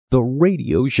The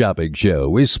Radio Shopping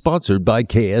Show is sponsored by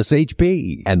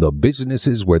KSHP and the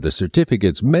businesses where the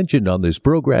certificates mentioned on this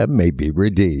program may be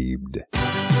redeemed.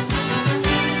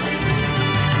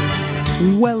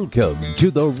 Welcome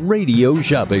to the Radio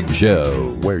Shopping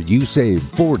Show, where you save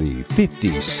 40,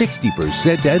 50,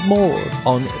 60% and more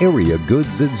on area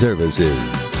goods and services.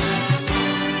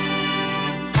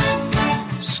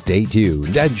 Stay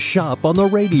tuned and shop on the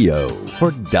radio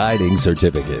for dining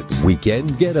certificates,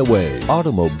 weekend getaway,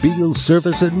 automobile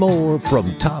service, and more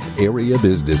from top area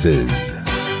businesses.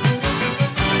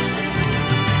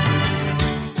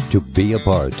 To be a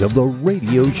part of the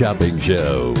Radio Shopping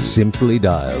Show, simply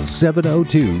dial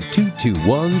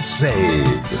 702-221-SAVE,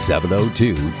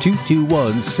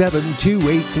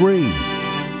 702-221-7283.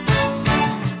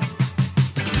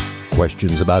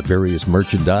 Questions about various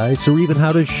merchandise or even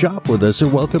how to shop with us are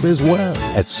welcome as well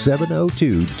at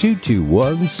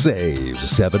 702-221-SAVE,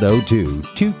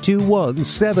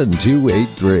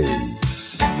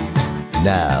 702-221-7283.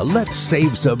 Now, let's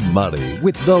save some money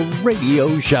with the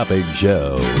Radio Shopping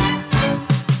Show.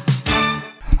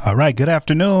 All right, good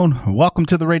afternoon. Welcome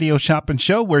to the Radio Shopping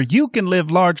Show, where you can live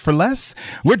large for less.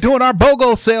 We're doing our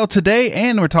BOGO sale today,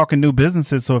 and we're talking new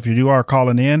businesses. So if you are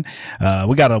calling in,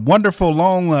 we got a wonderful,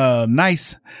 long,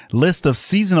 nice list of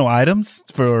seasonal items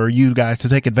for you guys to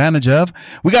take advantage of.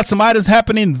 We got some items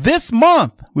happening this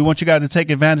month. We want you guys to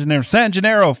take advantage of them. San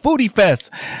Gennaro Foodie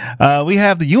Fest. We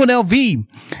have the UNLV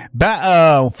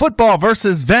football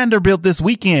versus Vanderbilt this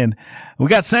weekend. We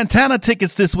got Santana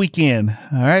tickets this weekend.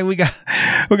 All right. We got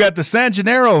the San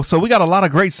Gennaro. So we got a lot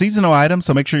of great seasonal items.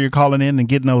 So make sure you're calling in and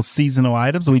getting those seasonal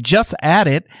items. We just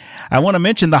added, I want to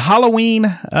mention the Halloween,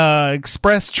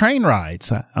 express train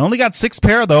rides. I only got 6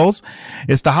 pair of those.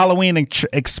 It's the Halloween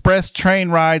express train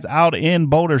rides out in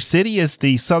Boulder City. It's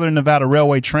the Southern Nevada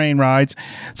Railway train rides.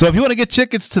 So if you want to get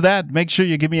tickets to that, make sure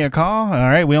you give me a call. All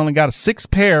right. We only got a 6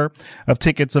 pair of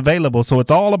tickets available. So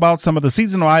it's all about some of the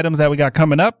seasonal items that we got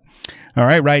coming up. All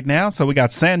right, right now. So we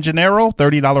got San Gennaro,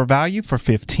 $30 value for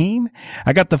 $15.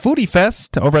 I got the Foodie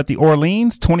Fest over at the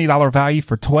Orleans, $20 value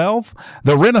for $12.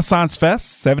 The Renaissance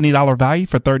Fest, $70 value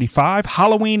for $35.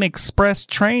 Halloween Express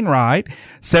Train Ride,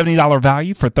 $70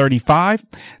 value for $35.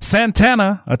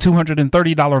 Santana, a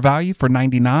 $230 value for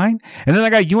 $99. And then I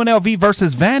got UNLV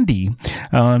versus Vandy,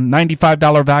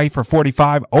 $95 value for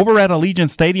 $45. Over at Allegiant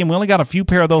Stadium, we only got a few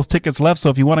pair of those tickets left. So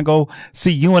if you want to go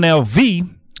see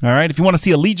UNLV, all right, if you want to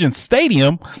see Allegiant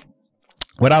Stadium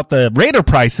without the Raider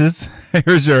prices,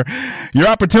 here's your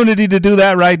opportunity to do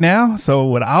that right now. So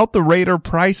without the Raider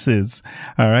prices,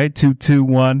 all right,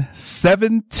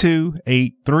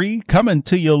 221-7283 coming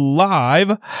to you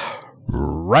live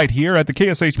right here at the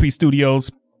KSHP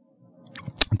Studios,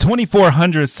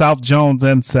 2400 South Jones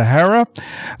and Sahara.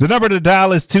 The number to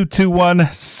dial is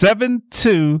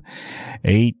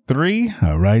 221-7283.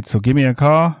 All right, so give me a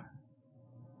call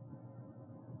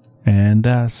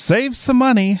and save some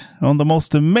money on the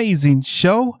most amazing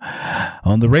show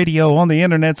on the radio, on the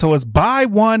internet. So it's buy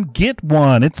one, get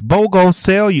one. It's BOGO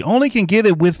sale. You only can get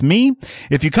it with me.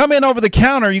 If you come in over the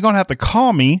counter, you're going to have to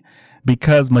call me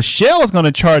because Michelle is going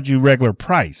to charge you regular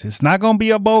price. It's not going to be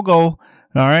a BOGO. All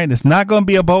right. It's not going to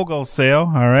be a BOGO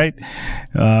sale. All right.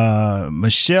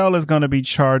 Michelle is going to be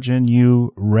charging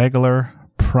you regular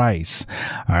price.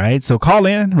 All right. So call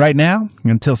in right now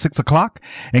until 6 o'clock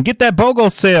and get that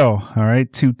BOGO sale. All right.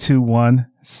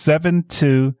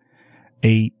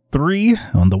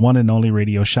 221-7283 on the one and only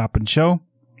Radio Shopping Show.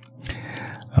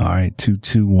 All right.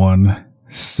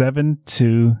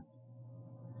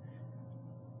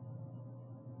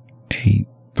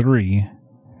 221-7283.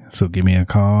 So give me a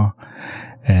call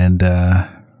and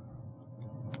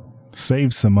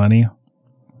save some money.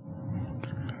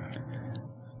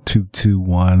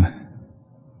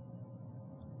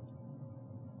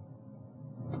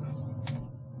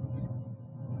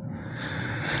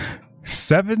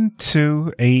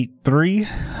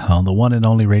 on the one and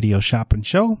only Radio Shopping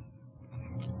Show.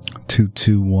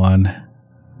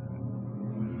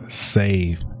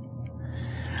 221-SAVE.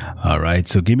 All right,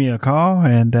 so give me a call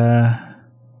and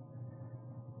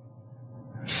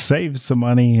save some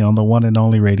money on the one and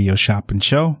only Radio Shopping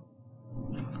Show.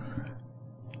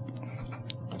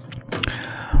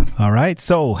 All right,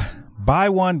 so buy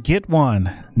one, get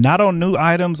one. Not on new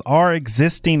items, are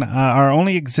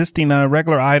only existing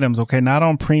regular items. Okay, not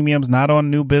on premiums, not on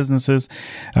new businesses.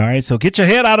 All right, so get your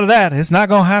head out of that. It's not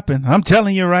going to happen. I'm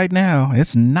telling you right now,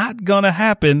 it's not going to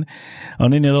happen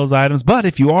on any of those items. But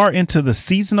if you are into the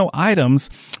seasonal items,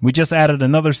 we just added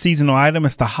another seasonal item.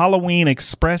 It's the Halloween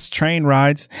Express train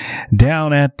rides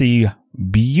down at the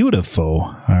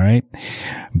beautiful. All right.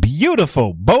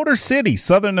 Beautiful Boulder City,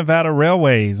 Southern Nevada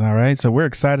Railways. All right. So we're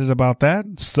excited about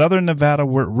that. Southern Nevada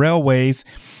Railways.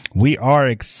 We are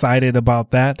excited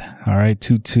about that. All right.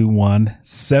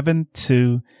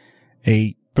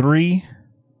 221-7283.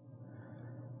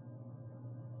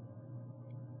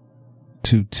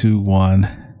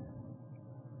 221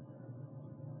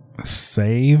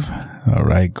 save. All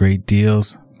right. Great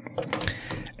deals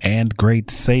and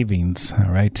great savings.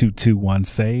 All right. 221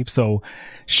 save. So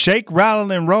shake,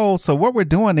 rattle, and roll. So what we're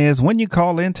doing is when you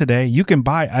call in today, you can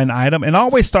buy an item, and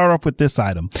always start off with this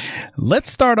item.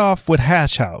 Let's start off with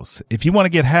Hash House. If you want to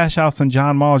get Hash House and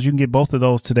John Mull's, you can get both of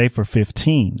those today for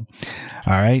 $15.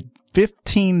 All right.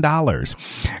 $15.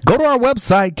 Go to our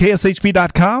website,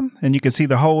 kshp.com, and you can see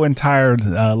the whole entire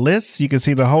list. You can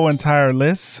see the whole entire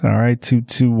list. All right.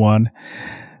 221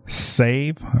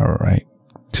 save. All right.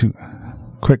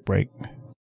 Quick break.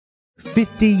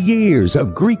 50 years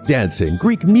of Greek dancing,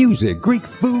 Greek music, Greek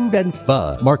food, and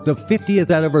fun mark the 50th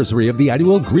anniversary of the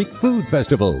annual Greek Food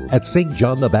Festival at St.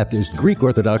 John the Baptist Greek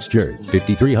Orthodox Church,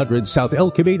 5300 South El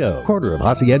Camino, corner of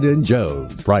Hacienda and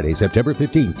Jones. Friday, September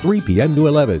 15th, 3 p.m. to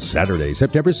 11. Saturday,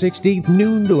 September 16th,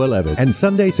 noon to 11. And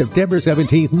Sunday, September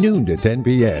 17th, noon to 10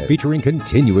 p.m. Featuring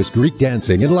continuous Greek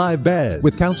dancing and live band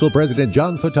with Council President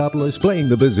John Fotopoulos playing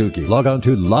the bouzouki. Log on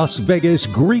to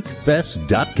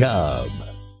LasVegasGreekFest.com.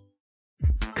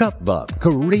 Cup Bop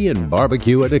Korean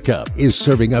Barbecue at a Cup is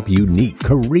serving up unique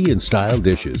Korean-style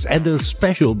dishes and a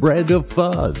special brand of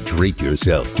fun. Treat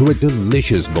yourself to a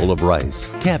delicious bowl of rice,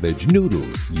 cabbage,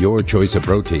 noodles, your choice of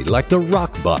protein like the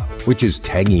Rock Bop, which is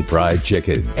tangy fried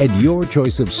chicken, and your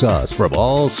choice of sauce from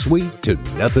all sweet to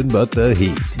nothing but the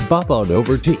heat. Bop on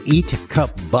over to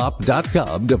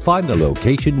eatcupbop.com to find the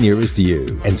location nearest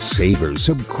you and savor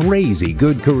some crazy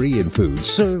good Korean food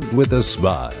served with a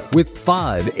smile. With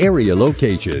 5 area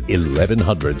locations: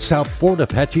 1100 South Fort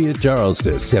Apache at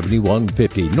Charleston,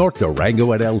 7150 North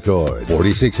Durango at Elkhorn,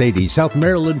 4680 South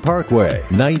Maryland Parkway,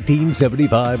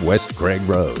 1975 West Craig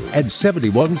Road, and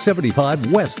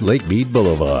 7175 West Lake Mead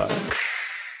Boulevard.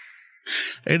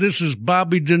 Hey, this is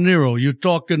Bobby De Niro. You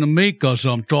talking to me because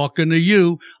I'm talking to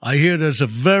you. I hear there's a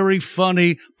very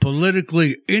funny,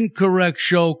 politically incorrect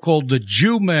show called The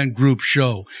Jew Man Group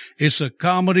Show. It's a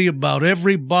comedy about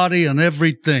everybody and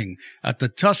everything at the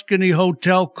Tuscany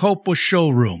Hotel Copa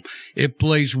Showroom. It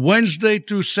plays Wednesday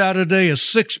through Saturday at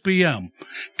 6 p.m.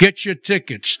 Get your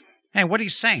tickets. Hey, what are you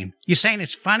saying? You saying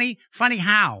it's funny? Funny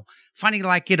how? Funny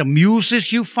like it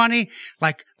amuses you funny?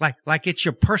 Like it's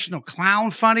your personal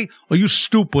clown funny? Are you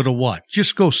stupid or what?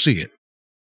 Just go see it.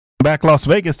 Back Las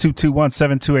Vegas,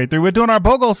 221-7283. We're doing our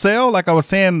BOGO sale. Like I was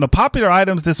saying, the popular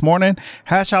items this morning,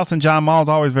 Hash House and John Mull's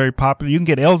always very popular. You can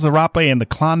get El Zarape and the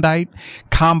Klondike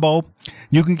combo.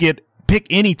 You can pick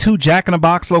any 2 Jack in the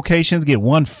Box locations, get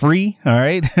 1 free. All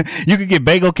right. You could get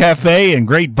Bagel Cafe and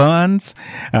great buns.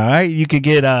 All right. You could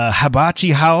get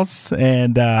Hibachi House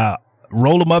and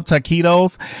roll 'em up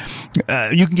taquitos.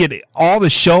 You can get all the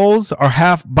shows are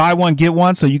half buy one, get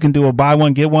one. So you can do a buy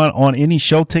one, get one on any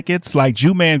show tickets like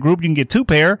Jew Man Group. You can get 2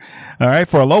 pair. All right.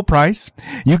 For a low price.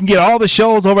 You can get all the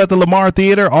shows over at the Lamar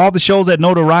Theater, all the shows at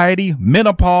Notoriety,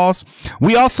 Menopause.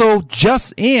 We also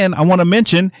I want to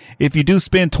mention, if you do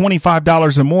spend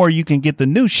 $25 or more, you can get the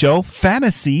new show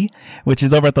Fantasy, which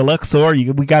is over at the Luxor.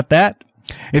 We got that.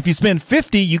 If you spend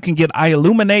 $50, you can get I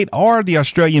Illuminate or the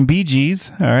Australian Bee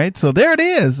Gees. All right. So there it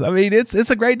is. I mean, it's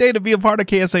a great day to be a part of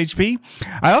KSHP.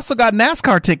 I also got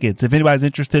NASCAR tickets. If anybody's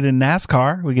interested in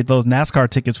NASCAR, we get those NASCAR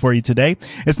tickets for you today.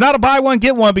 It's not a buy one,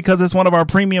 get one because it's one of our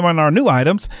premium and our new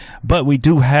items, but we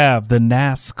do have the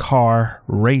NASCAR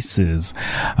races.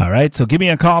 All right. So give me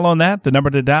a call on that. The number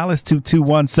to dial is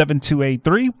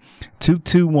 221-7283,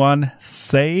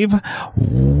 221-SAVE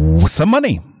some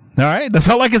money. All right. That's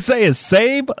all I can say is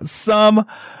save some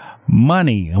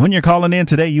money. And when you're calling in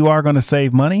today, you are going to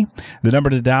save money. The number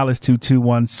to dial is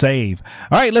 221-SAVE.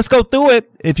 All right. Let's go through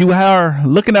it. If you are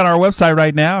looking at our website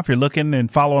right now, if you're looking and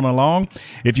following along,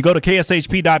 if you go to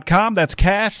kshp.com, that's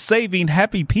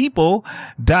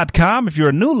cashsavinghappypeople.com. If you're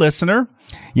a new listener,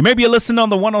 you may be listening on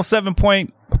the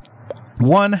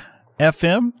 107.1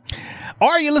 FM,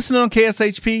 or you're listening on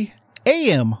KSHP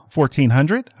AM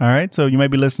 1400. All right. So you may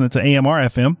be listening to AM or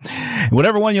FM,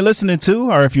 whatever one you're listening to,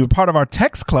 or if you're part of our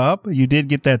text club, you did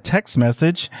get that text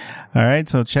message. All right.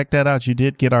 So check that out. You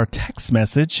did get our text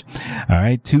message. All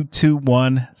right.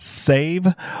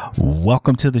 221-SAVE.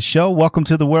 Welcome to the show. Welcome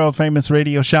to the world famous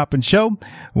radio shopping show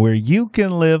where you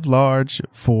can live large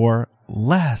for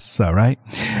less. All right.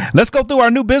 Let's go through our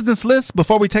new business list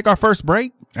before we take our first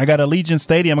break. I got Allegiant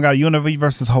Stadium. I got UNLV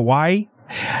versus Hawaii.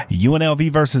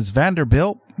 UNLV versus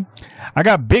Vanderbilt. I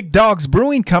got Big Dogs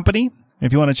Brewing Company.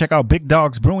 If you want to check out Big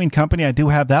Dogs Brewing Company, I do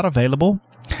have that available.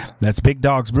 That's Big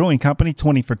Dogs Brewing Company,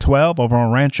 20 for $12 over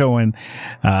on Rancho and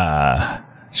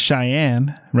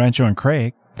Cheyenne, Rancho and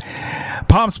Craig.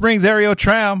 Palm Springs Aerial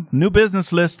Tram, new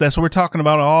business list. That's what we're talking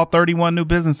about, all 31 new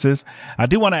businesses. I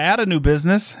do want to add a new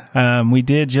business. We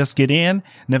did just get in.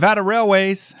 Nevada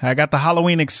Railways, I got the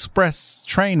Halloween Express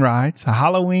train rides.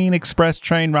 Halloween Express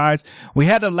train rides. We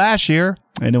had them last year,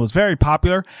 and it was very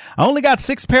popular. I only got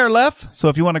 6 pair left, so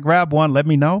if you want to grab one, let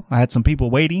me know. I had some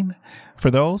people waiting for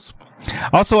those.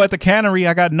 Also at the Cannery,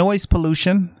 I got Noise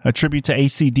Pollution, a tribute to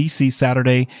AC/DC,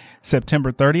 Saturday,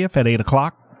 September 30th at 8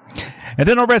 o'clock. And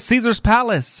then over at Caesar's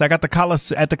Palace, I got at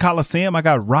the Coliseum, I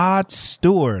got Rod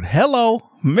Stewart. Hello,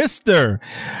 Mr.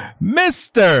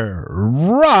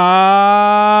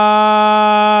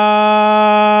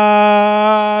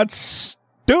 Rod Stewart.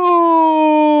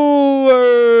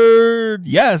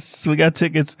 Yes, we got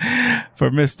tickets for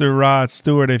Mr. Rod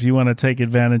Stewart if you want to take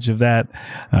advantage of that.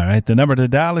 All right, the number to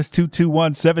dial is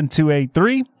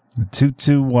 221-7283,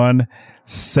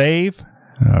 221-SAVE.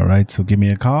 All right, so give me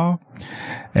a call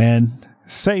and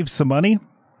save some money.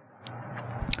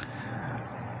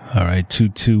 All right,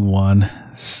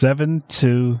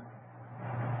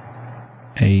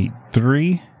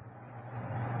 221-7283.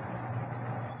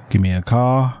 Give me a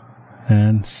call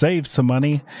and save some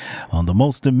money on the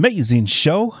most amazing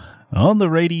show on the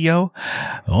radio,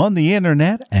 on the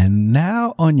internet, and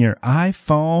now on your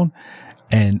iPhone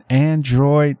and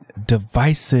Android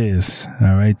devices.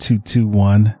 All right,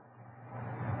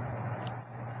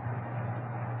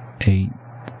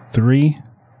 221-83.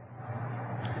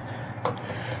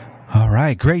 All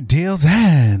right, great deals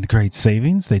and great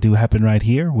savings. They do happen right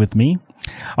here with me.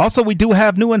 Also, we do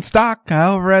have new in stock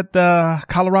over at the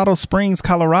Colorado Springs,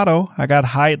 Colorado. I got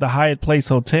the Hyatt Place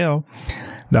Hotel.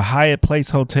 The Hyatt Place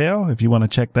Hotel. If you want to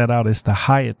check that out, it's the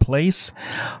Hyatt Place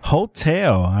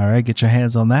Hotel. All right, get your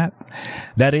hands on that.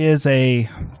 That is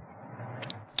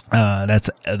that's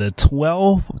the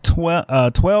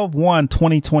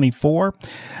 12/1/2024,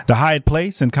 the Hyatt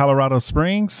Place in Colorado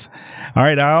Springs. All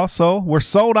right. We're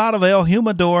sold out of El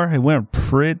Humidor. It went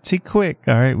pretty quick.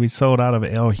 All right. We sold out of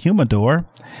El Humidor.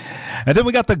 And then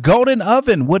we got the Golden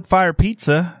Oven Wood Fire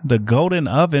Pizza, the Golden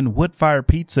Oven Wood Fire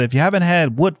Pizza. If you haven't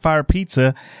had wood fire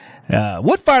pizza,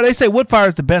 they say wood fire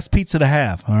is the best pizza to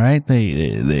have. All right.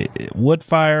 They wood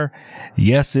fire,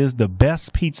 yes, is the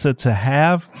best pizza to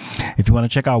have. If you want to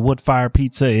check out wood fire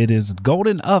pizza, it is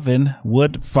Golden Oven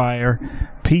Wood Fire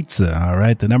Pizza. All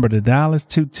right. The number to dial is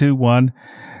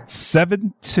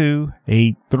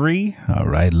 221-7283. All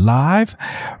right. Live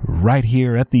right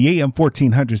here at the AM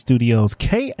 1400 studios,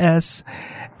 KSHP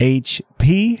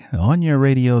on your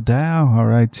radio dial. All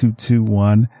right.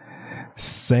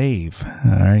 221-SAVE.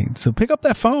 All right. So pick up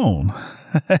that phone.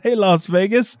 Hey, Las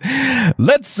Vegas,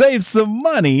 let's save some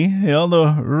money on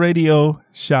the Radio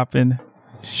Shopping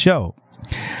Show.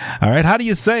 All right. How do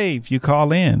you save? You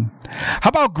call in. How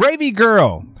about Gravy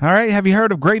Girl? All right. Have you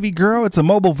heard of Gravy Girl? It's a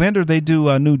mobile vendor. They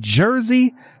do New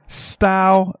Jersey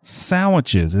style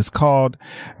sandwiches. It's called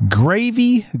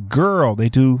Gravy Girl. They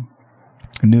do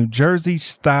New Jersey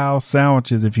style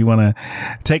sandwiches. If you want to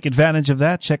take advantage of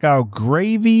that, check out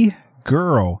Gravy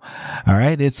Girl. All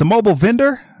right. It's a mobile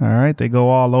vendor. All right. They go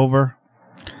all over.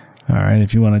 All right.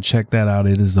 If you want to check that out,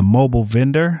 it is a mobile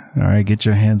vendor. All right. Get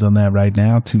your hands on that right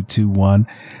now.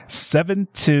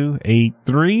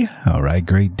 221-7283. All right.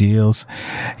 Great deals.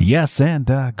 Yes. And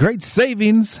great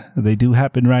savings. They do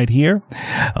happen right here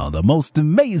on the most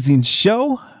amazing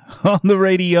show on the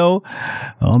radio,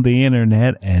 on the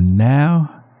internet, and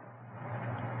now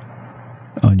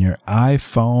on your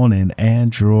iPhone and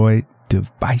Android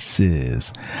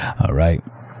devices. All right.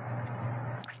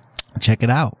 Check it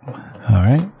out. All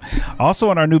right. Also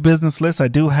on our new business list, I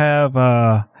do have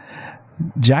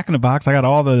Jack in the Box. I got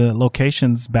all the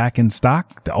locations back in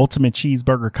stock. The Ultimate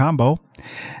Cheeseburger Combo.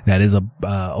 That is a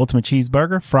ultimate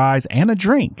cheeseburger, fries, and a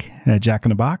drink at Jack in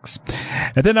the Box.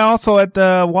 And then also at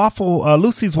the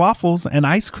Lucy's Waffles and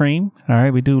Ice Cream. All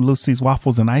right. We do Lucy's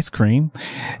Waffles and Ice Cream.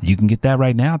 You can get that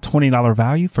right now. $20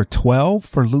 value for $12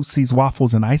 for Lucy's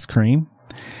Waffles and Ice Cream.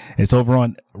 It's over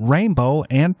on Rainbow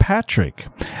and Patrick.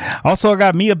 Also, I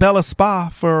got Mia Bella Spa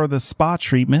for the spa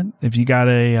treatment. If you got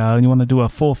you want to do a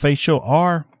full facial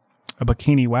or a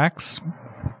bikini wax,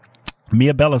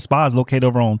 Mia Bella Spa is located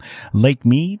over on Lake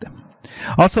Mead.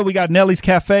 Also, we got Nellie's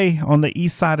Cafe on the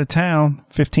east side of town.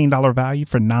 $15 value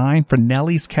for $9 for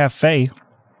Nellie's Cafe.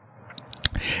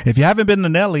 If you haven't been to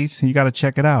Nelly's, you got to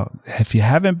check it out. If you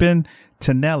haven't been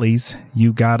to Nelly's,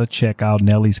 you got to check out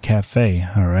Nelly's Cafe.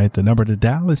 All right. The number to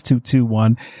dial is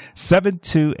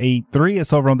 221-7283.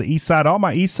 It's over on the east side. All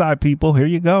my east side people, here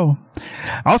you go.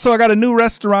 Also, I got a new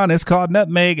restaurant. It's called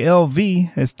Nutmeg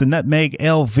LV. It's the Nutmeg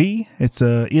LV. It's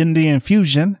a Indian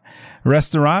fusion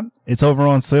restaurant. It's over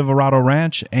on Silverado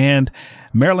Ranch and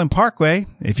Maryland Parkway.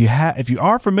 If you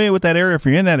are familiar with that area, if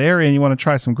you're in that area and you want to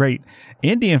try some great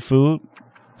Indian food,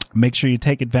 make sure you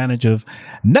take advantage of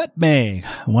Nutmeg,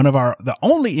 the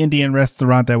only Indian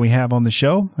restaurant that we have on the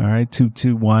show. All right.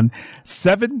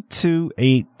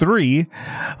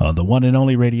 221-7283, the one and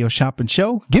only radio shopping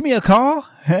show. Give me a call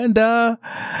and,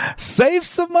 save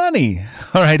some money.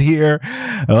 All right. Here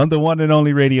on the one and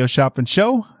only radio shopping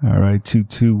show. All right.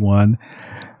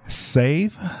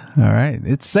 221-SAVE. All right.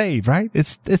 It's save, right?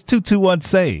 It's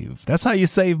 221-SAVE. That's how you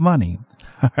save money.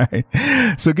 All right.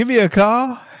 So give me a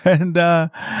call and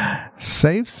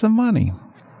save some money.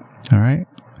 All right.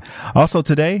 Also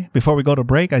today, before we go to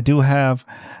break, I do have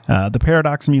the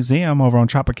Paradox Museum over on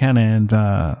Tropicana and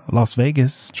Las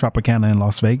Vegas.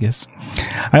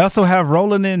 I also have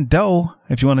Rollin' in Dough.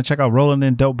 If you want to check out Rollin'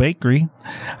 in Dough Bakery,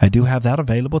 I do have that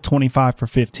available, 25 for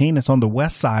 $15. It's on the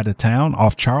west side of town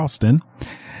off Charleston.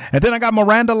 And then I got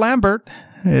Miranda Lambert.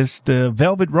 It's the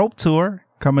Velvet Rope Tour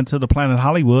coming to the Planet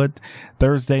Hollywood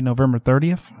Thursday, November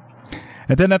 30th.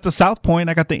 And then at the South Point,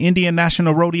 I got the Indian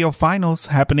National Rodeo Finals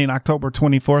happening October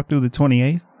 24th through the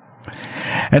 28th.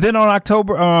 And then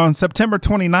on September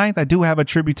 29th, I do have a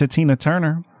tribute to Tina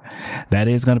Turner. That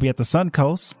is going to be at the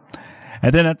Suncoast.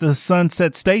 And then at the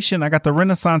Sunset Station, I got the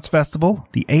Renaissance Festival,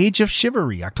 The Age of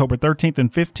Chivalry, October 13th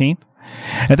and 15th.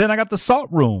 And then I got the Salt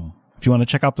Room. If you want to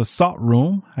check out the Salt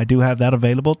Room, I do have that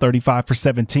available, 35 for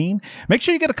 $17. Make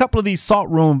sure you get a couple of these Salt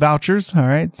Room vouchers. All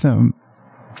right. All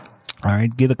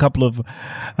right. Get a couple of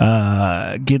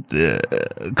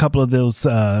those,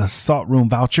 Salt Room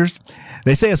vouchers.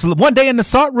 They say it's one day in the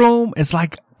Salt Room. It's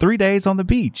like 3 days on the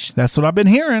beach. That's what I've been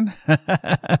hearing.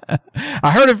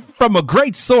 I heard it from a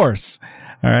great source.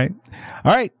 All right.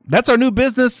 All right. That's our new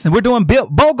business. We're doing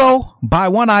BOGO, buy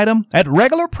one item at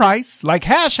regular price, like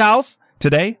Hash House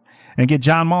today, and get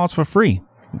John Malls for free.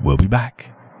 We'll be back.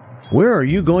 Where are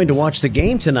you going to watch the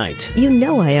game tonight? You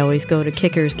know I always go to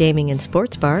Kickers Gaming and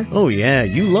Sports Bar. Oh yeah,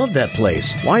 you love that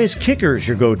place. Why is Kickers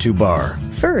your go-to bar?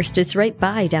 First, it's right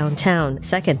by downtown.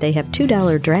 Second, they have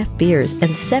 $2 draft beers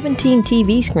and 17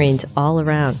 TV screens all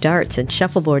around. Darts and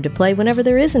shuffleboard to play whenever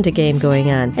there isn't a game going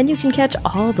on. And you can catch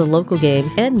all the local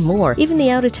games and more, even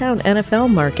the out-of-town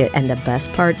NFL market. And the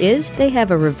best part is, they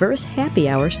have a reverse happy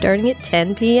hour starting at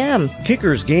 10 p.m.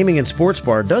 Kickers Gaming and Sports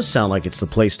Bar does sound like it's the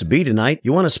place to be tonight.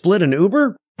 You want to split an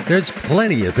Uber? There's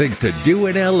plenty of things to do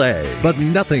in LA, but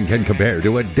nothing can compare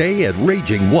to a day at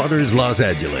Raging Waters Los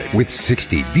Angeles. With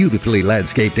 60 beautifully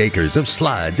landscaped acres of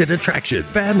slides and attraction,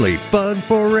 family fun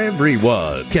for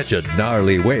everyone. Catch a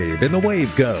gnarly wave in the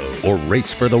Wave Go, or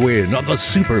race for the win on the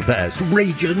super fast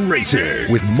Raging Racer.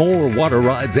 With more water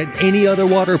rides than any other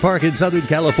water park in Southern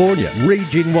California,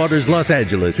 Raging Waters Los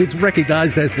Angeles is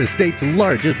recognized as the state's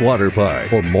largest water park.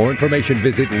 For more information,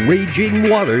 visit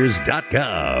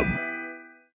RagingWaters.com.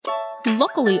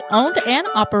 Locally owned and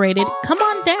operated, come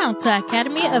on down to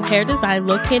Academy of Hair Design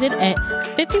located at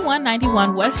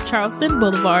 5191 West Charleston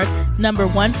Boulevard, number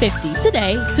 150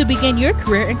 today to begin your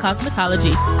career in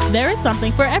cosmetology. There is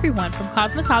something for everyone from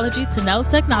cosmetology to nail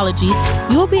technology.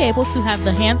 You will be able to have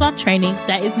the hands-on training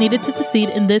that is needed to succeed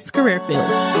in this career field.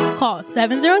 Call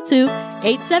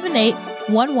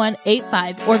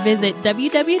 702-878-1185 or visit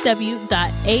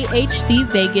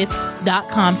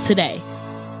www.ahdvegas.com today.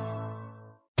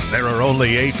 There are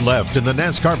only 8 left in the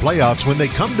NASCAR playoffs when they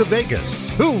come to Vegas.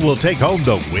 Who will take home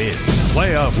the win?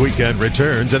 Playoff weekend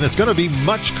returns, and it's going to be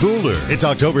much cooler. It's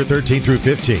October 13th through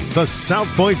 15th, the South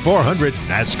Point 400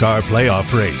 NASCAR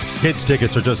playoff race. Kids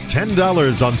tickets are just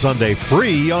 $10 on Sunday,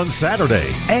 free on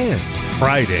Saturday. And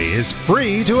Friday is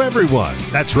free to everyone.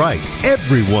 That's right,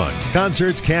 everyone.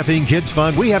 Concerts, camping, kids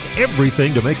fun. We have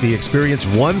everything to make the experience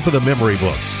one for the memory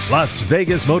books. Las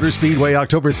Vegas Motor Speedway,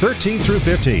 October 13th through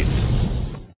 15th.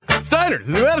 Steiner's,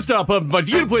 the Nevada Style Pub, invites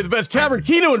you to play the best tavern,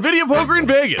 keno, and video poker in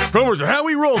Vegas. Promos are how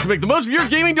we roll to make the most of your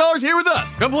gaming dollars here with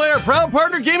us. Come play our proud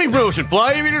partner gaming promotion,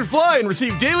 Fly Aviators Fly, and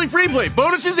receive daily free play,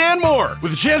 bonuses, and more.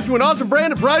 With a chance to win awesome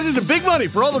brand of prizes and big money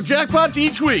for all the jackpots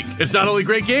each week. It's not only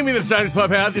great gaming that Steiner's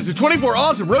Pub has, it's the 24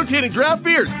 awesome rotating draft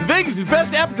beers and Vegas'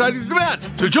 best appetizers to match.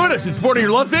 So join us in supporting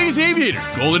your Las Vegas Aviators,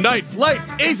 Golden Knights, Lights,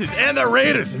 Aces, and the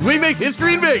Raiders as we make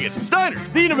history in Vegas. Steiner's,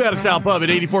 the Nevada Style Pub at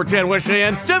 8410 West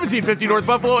Cheyenne, 1750 North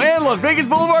Buffalo, and and Las Vegas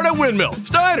Boulevard at Windmill.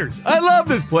 Steiner's, I love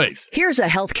this place. Here's a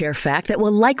healthcare fact that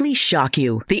will likely shock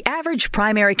you. The average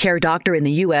primary care doctor in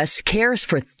the U.S. cares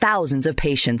for thousands of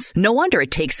patients. No wonder it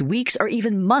takes weeks or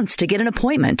even months to get an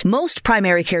appointment. Most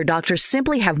primary care doctors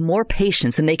simply have more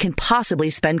patients than they can possibly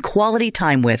spend quality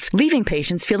time with, leaving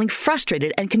patients feeling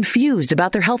frustrated and confused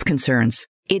about their health concerns.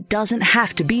 It doesn't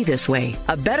have to be this way.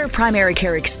 A better primary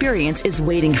care experience is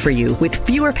waiting for you with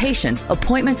fewer patients,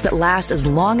 appointments that last as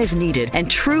long as needed, and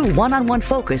true one-on-one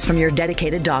focus from your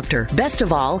dedicated doctor. Best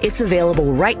of all, it's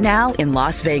available right now in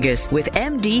Las Vegas with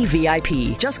MD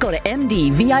VIP. Just go to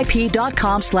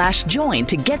mdvip.com/join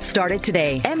to get started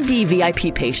today. MD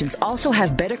VIP patients also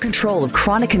have better control of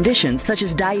chronic conditions such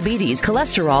as diabetes,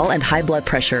 cholesterol, and high blood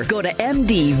pressure. Go to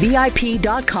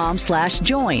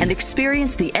mdvip.com/join and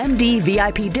experience the MD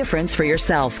VIP difference for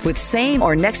yourself with same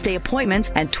or next day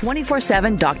appointments and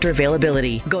 24/7 doctor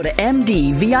availability. Go to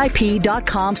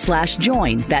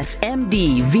mdvip.com/join. That's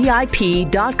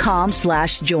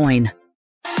mdvip.com/join.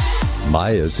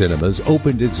 Maya Cinemas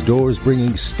opened its doors,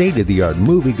 bringing state-of-the-art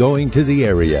movie-going to the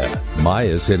area.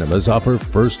 Maya Cinemas offer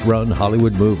first-run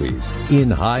Hollywood movies in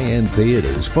high-end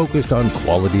theaters focused on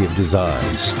quality of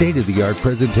design, state-of-the-art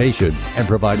presentation, and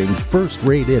providing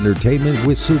first-rate entertainment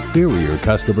with superior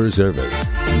customer service.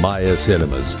 Maya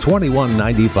Cinemas,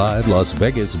 2195 Las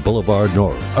Vegas Boulevard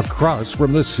North, across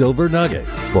from the Silver Nugget.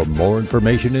 For more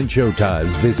information and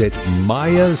showtimes, visit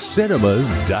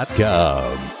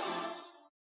mayacinemas.com.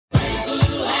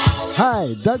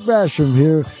 Hi, Doug Basham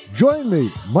here. Join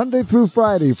me Monday through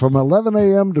Friday from 11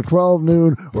 a.m. to 12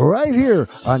 noon right here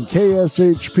on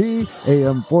KSHP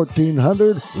AM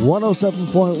 1400,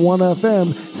 107.1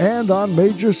 FM, and on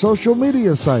major social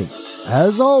media sites.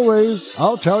 As always,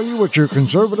 I'll tell you what your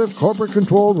conservative,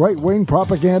 corporate-controlled, right-wing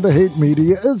propaganda hate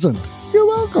media isn't. You're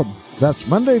welcome. That's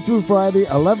Monday through Friday,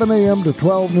 11 a.m. to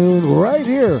 12 noon right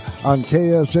here on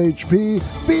KSHP.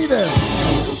 Be there.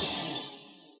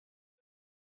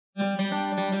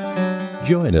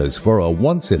 Join us for a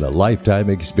once-in-a-lifetime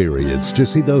experience to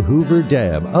see the Hoover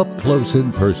Dam up close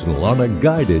and personal on a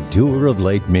guided tour of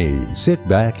Lake Mead. Sit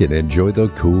back and enjoy the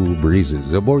cool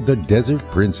breezes aboard the Desert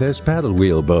Princess paddle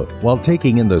wheel boat while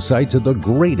taking in the sights of the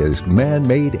greatest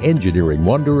man-made engineering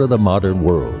wonder of the modern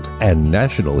world and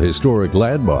National Historic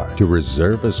Landmark. To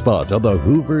reserve a spot on the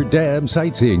Hoover Dam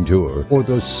sightseeing tour or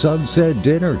the Sunset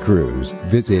Dinner Cruise,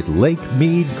 visit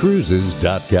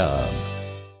LakeMeadCruises.com.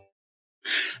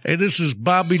 Hey, this is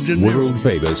Bobby De Niro. World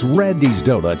famous Randy's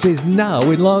Donuts is now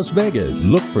in Las Vegas.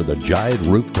 Look for the giant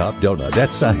rooftop donut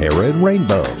at Sahara and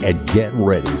Rainbow and get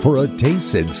ready for a taste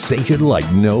sensation like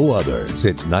no other.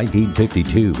 Since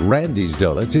 1952, Randy's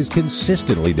Donuts is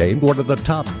consistently named one of the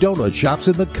top donut shops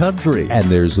in the country. And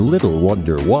there's little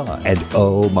wonder why. And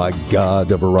oh my God,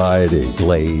 the variety.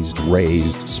 Glazed,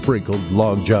 raised, sprinkled,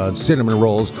 long johns, cinnamon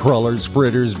rolls, crullers,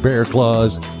 fritters, bear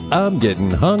claws. I'm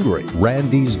getting hungry.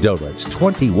 Randy's Donuts,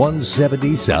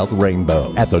 2170 South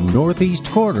Rainbow, at the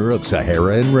northeast corner of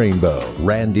Sahara and Rainbow.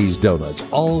 Randy's Donuts,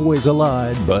 always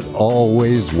alive, but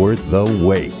always worth the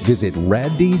wait. Visit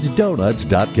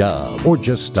randysdonuts.com or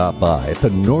just stop by at the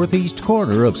northeast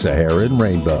corner of Sahara and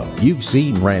Rainbow. You've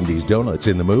seen Randy's Donuts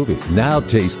in the movies. Now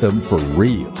taste them for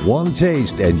real. One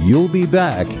taste and you'll be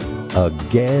back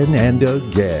again and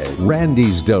again.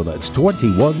 Randy's Donuts,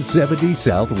 2170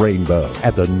 South Rainbow,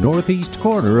 at the northeast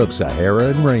corner of Sahara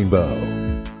and Rainbow.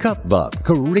 Cup Bop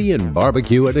Korean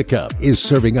Barbecue at a Cup is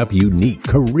serving up unique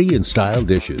Korean-style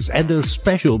dishes and a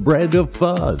special brand of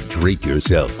fun. Treat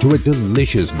yourself to a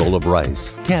delicious bowl of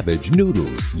rice, cabbage,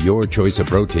 noodles, your choice of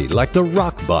protein like the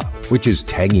Rock Bop, which is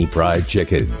tangy fried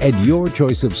chicken, and your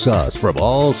choice of sauce from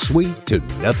all sweet to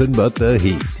nothing but the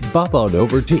heat. Bop on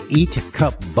over to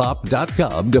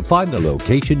eatcupbop.com to find the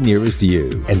location nearest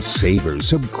you and savor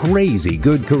some crazy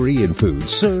good Korean food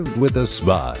served with a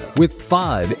smile. With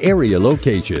 5 area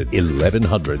locations: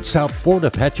 1100 South Fort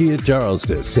Apache at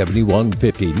Charleston,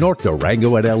 7150 North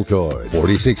Durango at Elkhorn,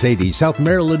 4680 South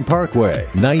Maryland Parkway,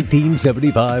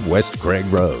 1975 West Craig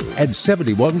Road, and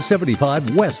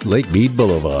 7175 West Lake Mead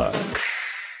Boulevard.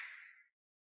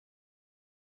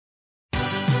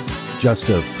 Just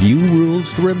a few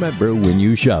rules to remember when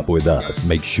you shop with us.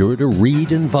 Make sure to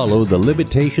read and follow the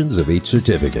limitations of each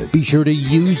certificate. Be sure to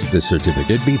use the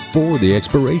certificate before the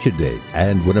expiration date.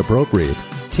 And when appropriate,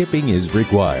 tipping is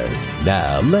required.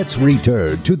 Now, let's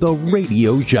return to the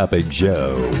Radio Shopping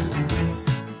Show.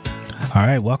 All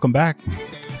right, welcome back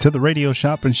to the Radio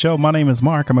Shopping Show. My name is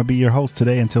Mark. I'm going to be your host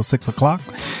today until 6 o'clock.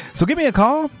 So give me a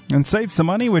call and save some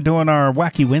money. We're doing our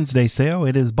Wacky Wednesday sale.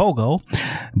 It is BOGO.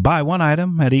 Buy one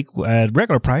item at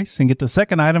regular price and get the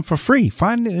second item for free.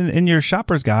 Find it in your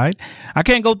shopper's guide. I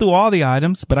can't go through all the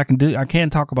items, but I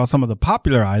can talk about some of the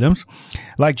popular items.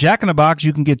 Like Jack in the Box,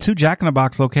 you can get 2 Jack in the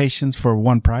Box locations for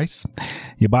one price.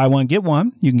 You buy one, get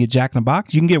one. You can get Jack in the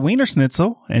Box. You can get Wiener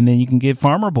Schnitzel, and then you can get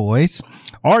Farmer Boys,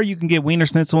 or you can get Wiener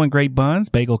Schnitzel and Great Buns,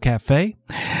 Bagel Cafe.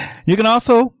 You can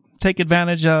also take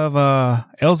advantage of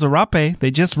El Zarape.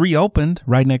 They just reopened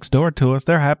right next door to us.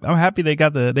 They're happy. I'm happy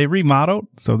they remodeled,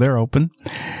 so they're open.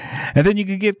 And then you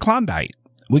can get Klondike.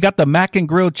 We got the Mac and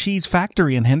Grill Cheese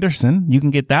Factory in Henderson. You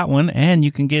can get that one, and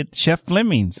you can get Chef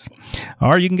Fleming's,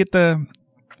 or you can get the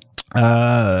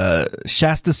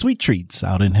Shasta Sweet Treats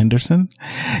out in Henderson.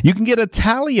 You can get a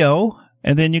Talio,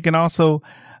 and then you can also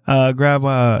grab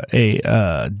a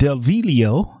Del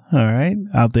Viglio, all right,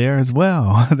 out there as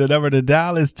well. The number to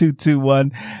dial is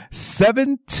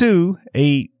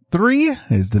 221-7283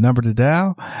 is the number to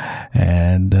dial.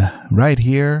 And right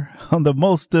here on the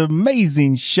most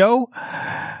amazing show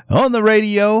on the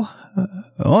radio,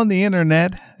 on the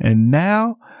internet, and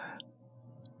now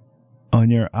on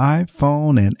your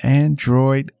iPhone and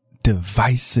Android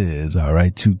devices. All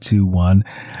right,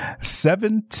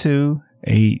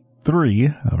 221-7283.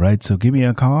 All right, so give me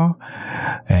a call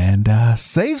and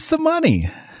save some money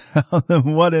on the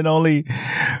one and only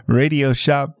Radio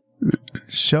Shop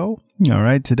Show. All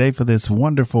right, today for this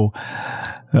wonderful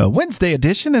Wednesday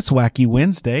edition, it's Wacky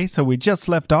Wednesday. So we just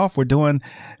left off. We're doing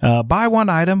buy one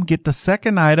item, get the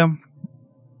second item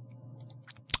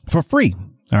for free.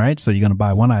 All right, so you're going to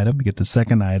buy one item, get the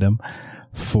second item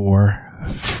for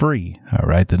free. All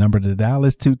right, the number to dial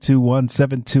is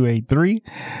 221-7283.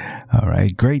 All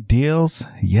right, great deals,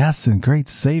 yes, and great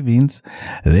savings.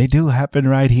 They do happen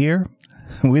right here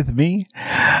with me.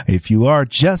 If you are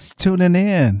just tuning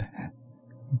in,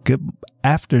 good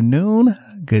afternoon,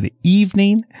 good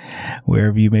evening,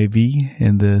 wherever you may be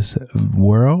in this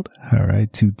world. All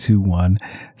right,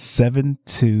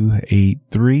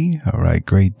 221-7283. All right,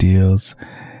 great deals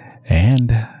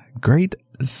and great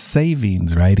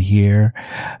savings right here.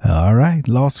 All right,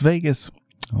 Las Vegas.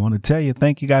 I want to tell you,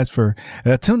 thank you guys for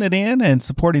tuning in and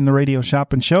supporting the Radio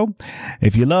Shopping Show.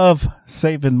 If you love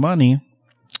saving money,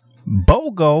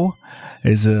 BOGO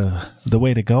is the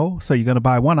way to go. So you're going to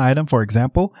buy one item. For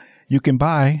example, you can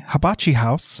buy Hibachi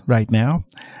House right now.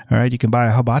 All right, you can buy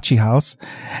a Hibachi House,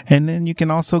 and then you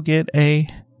can also get a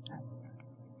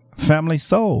Family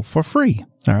Soul for free.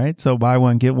 All right, so buy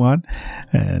one, get one,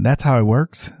 and that's how it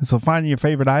works. So find your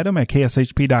favorite item at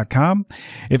kshp.com.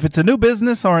 If it's a new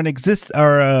business or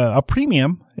a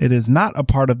premium, it is not a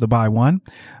part of the buy one,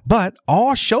 but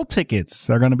all show tickets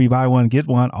are going to be buy one, get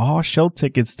one, all show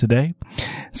tickets today.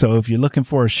 So if you're looking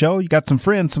for a show, you got some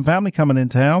friends, some family coming in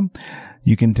town,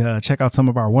 you can check out some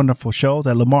of our wonderful shows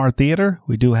at Lamar Theater.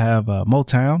 We do have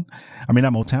Elvis.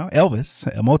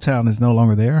 Motown is no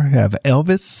longer there. We have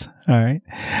Elvis. All right.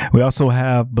 We also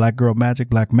have Black Girl Magic,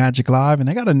 Black Magic Live, and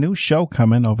they got a new show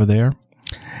coming over there.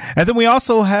 And then we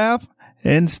also have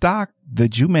in stock the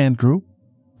Jew-Man Group,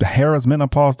 the Harrah's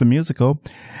Menopause, the musical.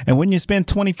 And when you spend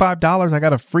 $25, I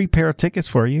got a free pair of tickets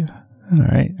for you. All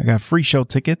right. I got free show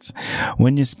tickets.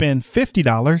 When you spend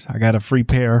 $50, I got a free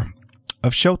pair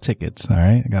of show tickets. All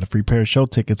right. I got a free pair of show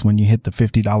tickets when you hit the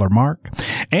 $50 mark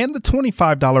and the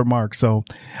 $25 mark. So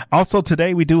also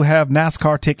today we do have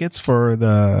NASCAR tickets for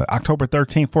the October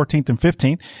 13th, 14th, and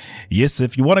 15th. Yes.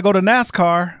 If you want to go to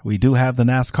NASCAR, we do have the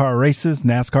NASCAR races.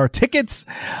 NASCAR tickets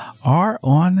are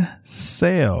on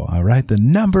sale. All right. The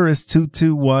number is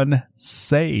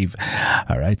 221-SAVE.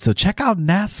 All right. So check out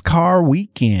NASCAR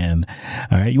weekend.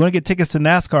 All right. You want to get tickets to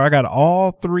NASCAR? I got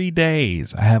all 3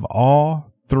 days. I have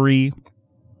all 3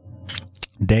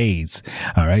 days.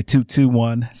 All right.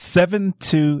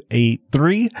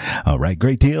 221-7283. All right.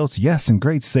 Great deals. Yes. And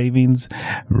great savings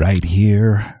right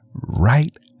here,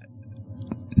 right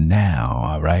now.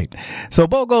 All right. So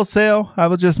BOGO sale. I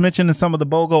was just mentioning some of the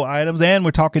BOGO items, and we're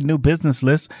talking new business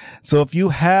lists. So if you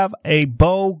have a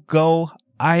BOGO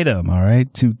item, all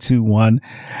right,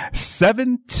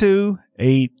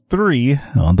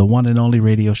 221-7283 on the one and only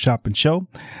Radio Shopping Show.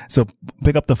 So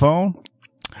pick up the phone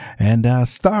and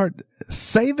start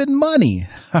saving money.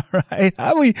 All right.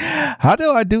 How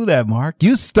do I do that, Mark?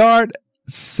 You start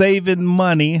saving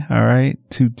money. All right.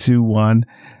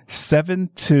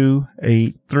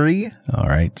 221-7283. All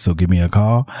right. So give me a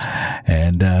call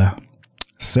and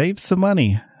save some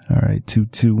money. All right.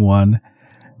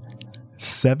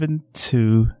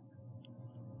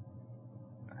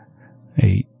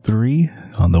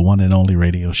 221-7283 on the one and only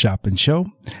Radio Shopping Show.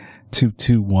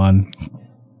 221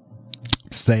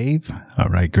 SAVE. All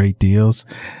right. Great deals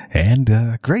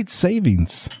and great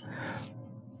savings.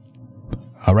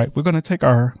 All right. We're going to take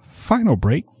our final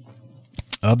break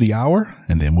of the hour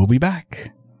and then we'll be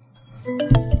back.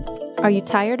 Are you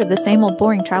tired of the same old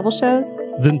boring travel shows?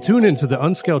 Then tune into the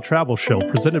Unscaled Travel Show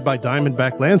presented by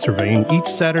Diamondback Land Surveying each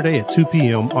Saturday at 2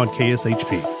 p.m. on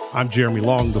KSHP. I'm Jeremy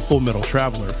Long, the Full Metal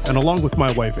Traveler, and along with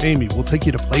my wife Amy, we'll take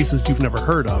you to places you've never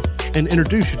heard of and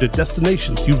introduce you to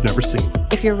destinations you've never seen.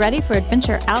 If you're ready for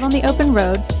adventure out on the open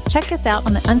road, check us out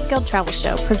on the Unscaled Travel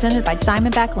Show presented by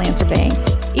Diamondback Land Surveying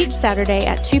each Saturday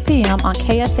at 2 p.m. on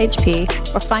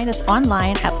KSHP or find us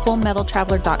online at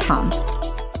fullmetaltraveler.com.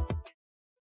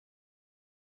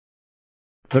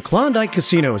 The Klondike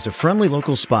Casino is a friendly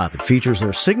local spot that features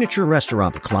their signature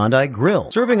restaurant, the Klondike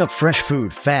Grill, serving up fresh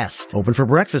food fast. Open for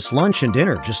breakfast, lunch, and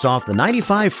dinner just off the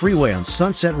 95 freeway on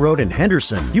Sunset Road in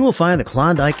Henderson. You will find the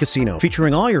Klondike Casino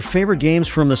featuring all your favorite games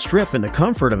from the Strip in the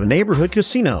comfort of a neighborhood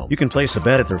casino. You can place a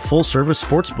bet at their full-service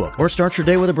sportsbook or start your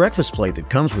day with a breakfast plate that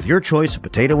comes with your choice of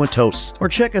potato and toast. Or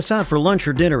check us out for lunch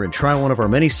or dinner and try one of our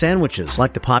many sandwiches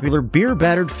like the popular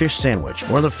beer-battered fish sandwich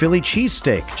or the Philly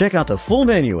cheesesteak. Check out the full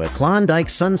menu at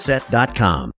KlondikeSunset.com.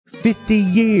 50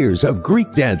 years of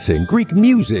Greek dancing, Greek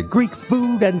music, Greek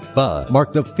food, and fun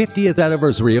mark the 50th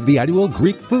anniversary of the annual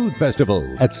Greek Food Festival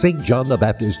at St. John the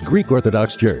Baptist Greek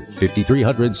Orthodox Church,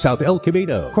 5300 South El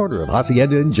Camino, corner of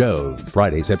Hacienda and Jones.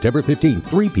 Friday, September 15th,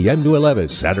 3 p.m. to 11.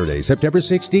 Saturday, September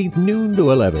 16th, noon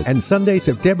to 11. And Sunday,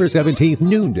 September 17th,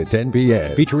 noon to 10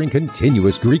 p.m. Featuring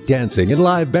continuous Greek dancing and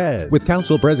live band with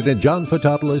Council President John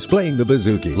Fotopoulos playing the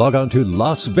bouzouki. Log on to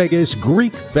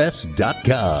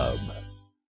LasVegasGreekFest.com.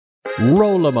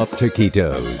 Roll 'em Up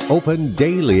Taquitos. Open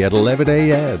daily at 11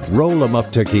 a.m. Roll 'em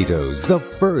Up Taquitos, the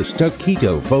first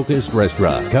taquito-focused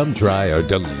restaurant. Come try our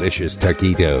delicious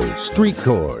taquitos, street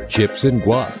corn, chips and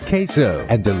guac, queso,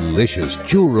 and delicious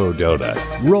churro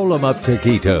donuts. Roll 'em Up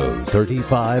Taquitos,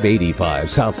 3585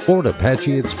 South Fort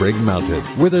Apache at Spring Mountain,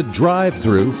 with a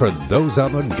drive-thru for those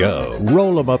on the go.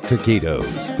 Roll 'em Up Taquitos,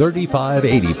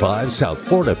 3585 South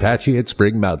Fort Apache at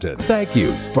Spring Mountain. Thank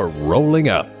you for rolling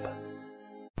up.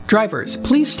 Drivers,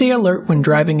 please stay alert when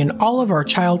driving in all of our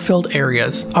child-filled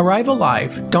areas. Arrive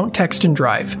alive, don't text and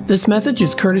drive. This message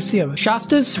is courtesy of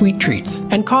Shasta's Sweet Treats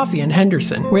and Coffee in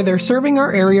Henderson, where they're serving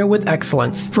our area with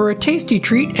excellence. For a tasty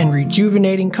treat and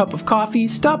rejuvenating cup of coffee,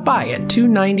 stop by at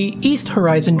 290 East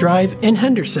Horizon Drive in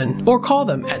Henderson, or call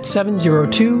them at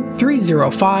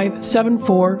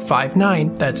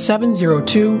 702-305-7459. That's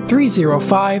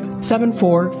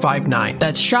 702-305-7459.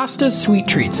 That's Shasta's Sweet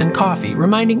Treats and Coffee,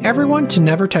 reminding everyone to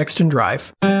never text and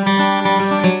drive.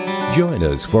 Join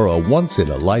us for a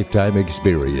once-in-a-lifetime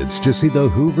experience to see the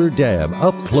Hoover Dam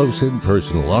up close and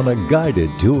personal on a guided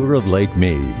tour of Lake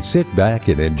Mead. Sit back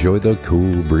and enjoy the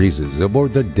cool breezes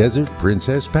aboard the Desert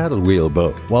Princess paddle wheel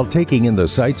boat while taking in the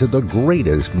sights of the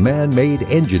greatest man-made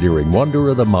engineering wonder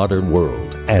of the modern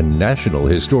world and National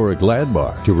Historic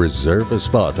Landmark. To reserve a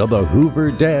spot on the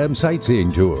Hoover Dam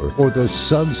sightseeing tour or the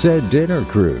Sunset Dinner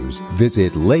Cruise,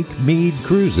 visit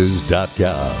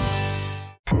LakeMeadCruises.com.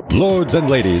 Lords and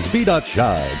ladies, be not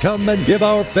shy. Come and give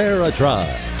our fair a try.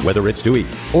 Whether it's to eat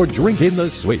or drink in the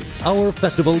sweet, our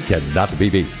festival cannot be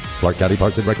beat. Clark County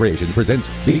Parks and Recreation presents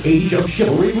the Age of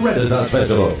Chivalry Renaissance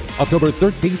Festival, October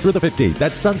 13th through the 15th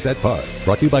at Sunset Park.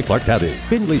 Brought to you by Clark County,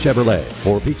 Findlay Chevrolet,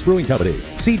 Four Peaks Brewing Company,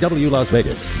 CW Las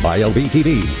Vegas, ByLV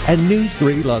TV, and News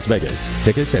 3 Las Vegas.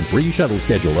 Tickets and free shuttle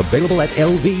schedule available at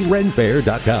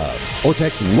lvrenfair.com or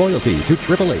text royalty to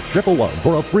 888-111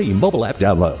 for a free mobile app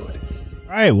download.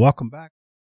 All right, welcome back.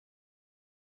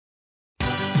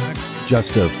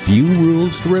 Just a few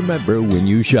rules to remember when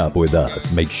you shop with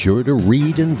us. Make sure to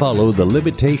read and follow the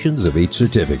limitations of each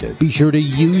certificate. Be sure to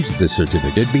use the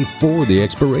certificate before the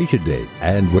expiration date.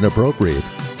 And when appropriate,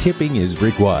 tipping is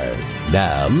required.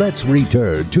 Now, let's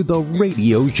return to the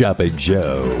Radio Shopping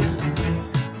Show.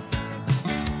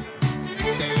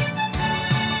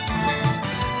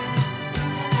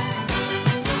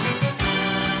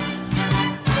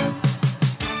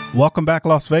 Welcome back,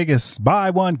 Las Vegas. Buy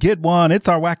one, get one. It's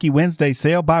our Wacky Wednesday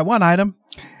sale. Buy one item,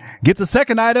 get the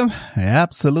second item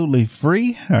absolutely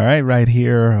free. All right, right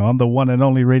here on the one and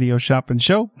only Radio Shopping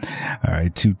Show. All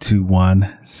right,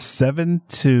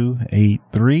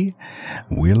 221-7283.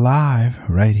 We're live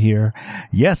right here.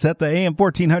 Yes, at the AM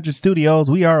 1400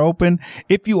 studios. We are open.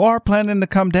 If you are planning to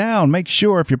come down, make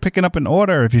sure if you're picking up an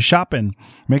order, if you're shopping,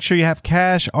 make sure you have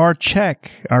cash or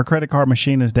check. Our credit card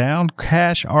machine is down.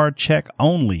 Cash or check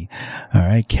only. All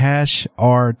right, cash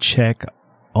or check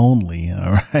only.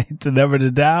 All right. The number to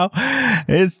dial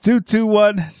is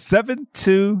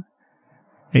 221-7283.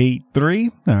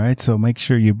 8283. All right. So make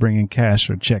sure you bring in cash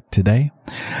or check today.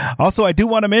 Also, I do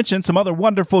want to mention some other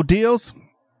wonderful deals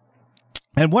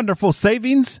and wonderful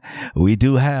savings we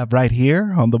do have right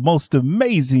here on the most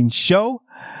amazing show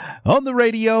on the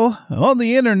radio, on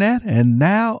the internet, and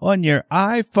now on your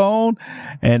iPhone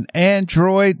and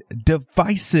Android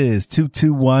devices.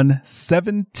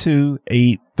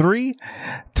 221-7283.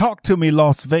 Talk to me,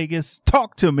 Las Vegas.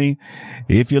 Talk to me.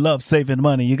 If you love saving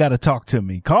money, you got to talk to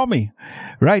me. Call me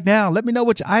right now. Let me know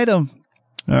which item,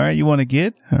 all right, you want to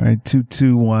get. All right,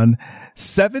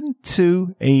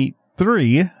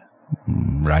 221-7283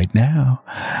 right now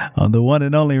on the one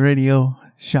and only Radio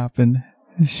Shopping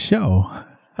Show.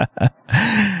 All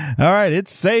right,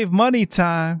 it's save money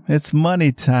time. It's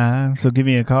money time. So give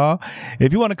me a call.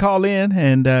 If you want to call in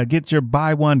and get your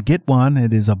buy one, get one,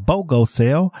 it is a BOGO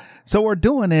sale. So what we're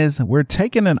doing is we're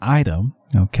taking an item.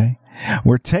 Okay.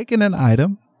 We're taking an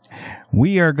item.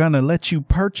 We are going to let you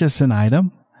purchase an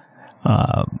item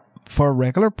for a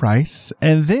regular price.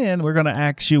 And then we're going to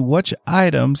ask you which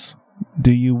items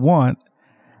do you want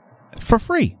for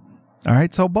free. All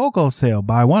right. So BOGO sale,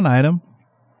 buy one item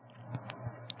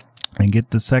and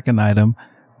get the second item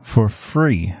for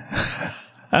free.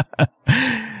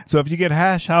 So if you get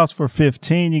Hash House for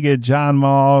 $15, you get John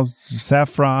Mull's,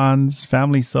 Saffron's,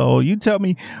 Family Soul. You tell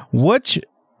me which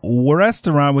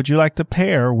restaurant would you like to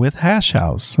pair with Hash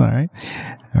House? All right.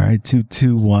 All right.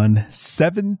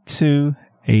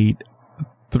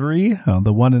 221-7283 on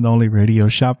the one and only Radio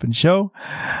Shopping Show.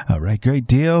 All right. Great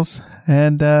deals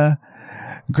and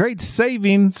great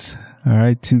savings. All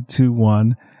right.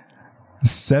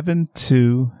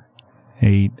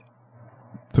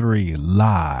 221-7283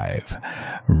 live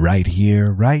right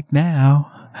here, right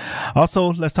now.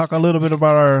 Also, let's talk a little bit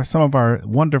about some of our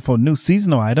wonderful new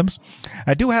seasonal items.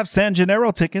 I do have San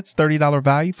Gennaro tickets, $30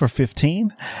 value for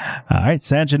 $15. All right.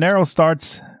 San Gennaro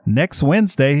starts next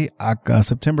Wednesday,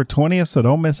 September 20th. So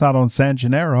don't miss out on San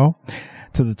Gennaro.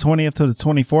 To the 20th to the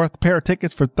 24th. Pair of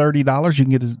tickets for $30. You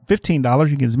can get $15. You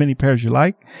can get as many pairs as you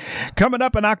like. Coming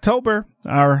up in October,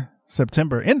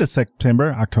 September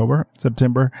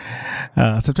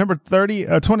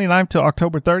 29th to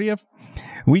October 30th.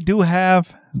 We do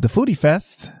have the Foodie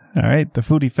Fest. All right. The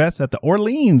Foodie Fest at the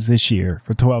Orleans this year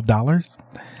for $12.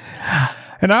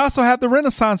 And I also have the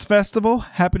Renaissance Festival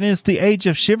happening. It's the Age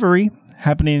of Chivalry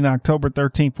happening in October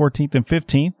 13th, 14th, and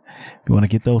 15th. If you want to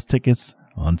get those tickets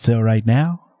on sale right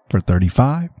now for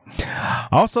 $35.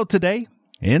 Also today,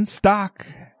 in stock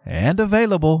and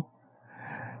available,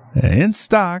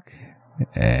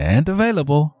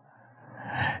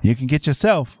 you can get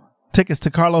yourself tickets to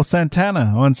Carlos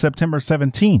Santana on September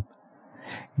 17th.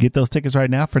 Get those tickets right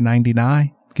now for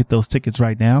 $99. Get those tickets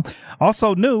right now.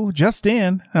 Also new, just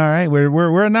in. All right.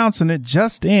 We're announcing it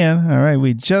just in. All right.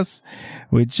 We just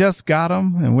got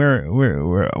them and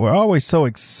we're always so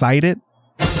excited.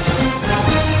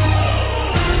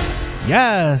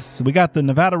 Yes, we got the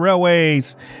Nevada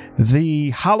Railways, the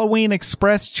Halloween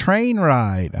Express train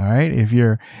ride. All right. If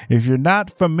you're not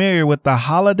familiar with the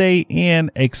Holiday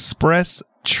Inn Express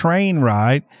train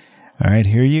ride, all right,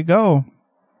 here you go.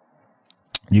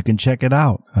 You can check it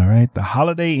out. All right. The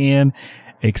Holiday Inn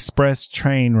Express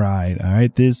train ride. All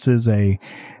right. This is a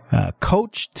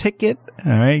coach ticket.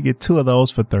 All right. Get two of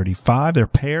those for $35. They're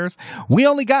pairs. We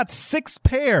only got 6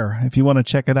 pair. If you want to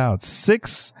check it out,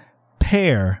 6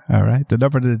 pair. All right. The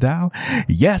number to dial.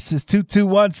 Yes, it's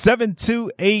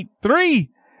 221-7283.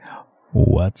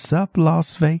 What's up,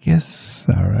 Las Vegas?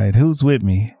 All right. Who's with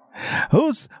me?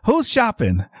 Who's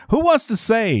shopping? Who wants to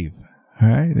save? All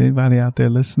right. Anybody out there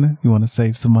listening? You want to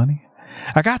save some money?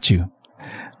 I got you.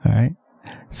 All right.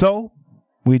 So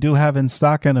we do have in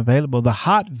stock and available the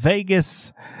Hot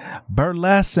Vegas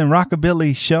Burlesque and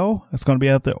Rockabilly show. It's going to be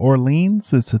at the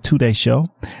Orleans. It's a 2-day show.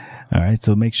 All right.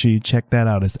 So make sure you check that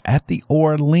out. It's at the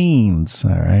Orleans. All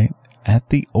right. At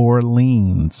the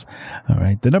Orleans. All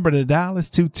right. The number to dial is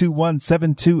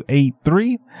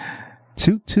 221-7283.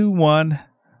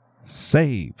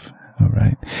 221-SAVE. All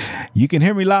right. You can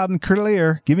hear me loud and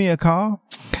clear. Give me a call.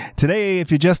 Today,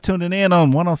 if you're just tuning in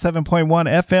on 107.1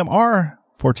 FM or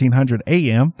 1400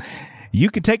 AM, you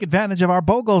can take advantage of our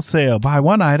BOGO sale. Buy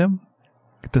one item,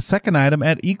 get the second item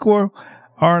at equal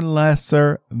or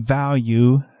lesser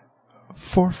value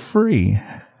for free.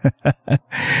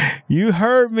 You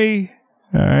heard me.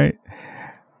 All right.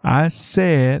 I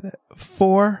said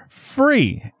for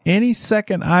free. Any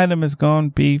second item is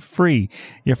going to be free.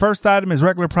 Your first item is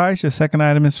regular price. Your second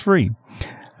item is free.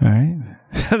 All right.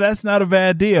 That's not a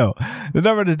bad deal. The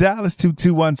number to dial is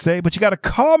 221-SAVE, but you got to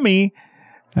call me.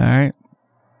 All right.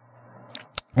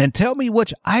 And tell me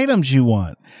which items you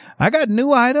want. I got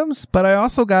new items, but I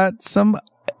also got some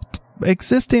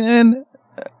existing in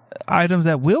items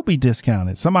that will be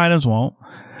discounted. Some items won't.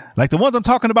 Like the ones I'm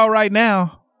talking about right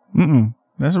now.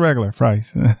 That's regular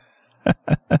price.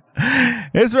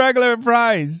 It's regular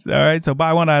price. All right. So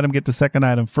buy one item, get the second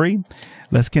item free.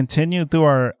 Let's continue through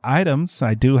our items.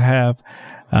 I do have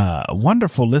a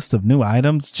wonderful list of new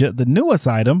items. The newest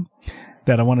item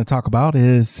that I want to talk about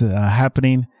is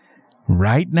happening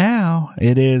right now.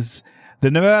 It is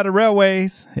the Nevada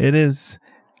Railways. It is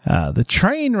the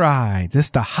train rides. It's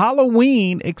the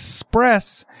Halloween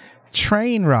Express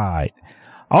train ride.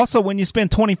 Also, when you spend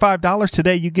 $25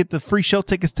 today, you get the free show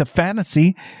tickets to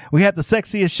Fantasy. We had the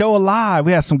sexiest show alive.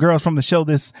 We had some girls from the show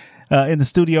in the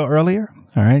studio earlier.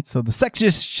 All right. So the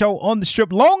sexiest show on the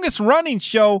strip, longest running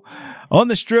show on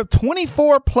the strip,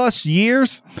 24 plus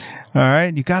years. All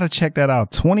right. You got to check that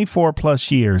out. 24 plus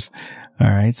years. All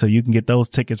right. So you can get those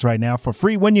tickets right now for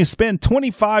free when you spend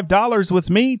 $25 with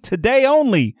me today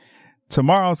only.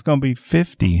 Tomorrow it's going to be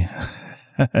 50.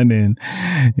 And then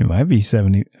it might be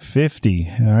 70,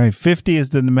 50. All right. 50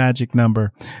 is the magic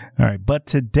number. All right. But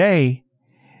today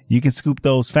you can scoop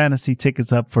those fantasy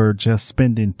tickets up for just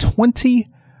spending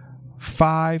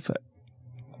 25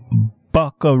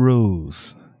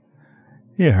 buckaroos.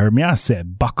 You heard me. I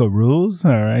said buckaroos.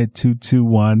 All right.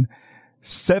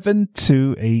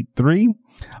 221-7283.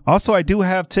 Also, I do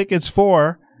have tickets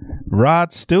for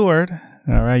Rod Stewart.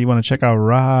 All right. You want to check out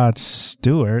Rod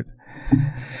Stewart.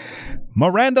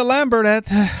 Miranda Lambert at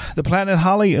the Planet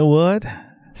Hollywood,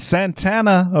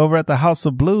 Santana over at the House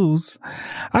of Blues.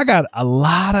 I got a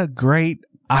lot of great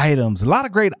items, a lot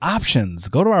of great options.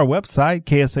 Go to our website,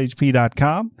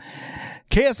 kshp.com,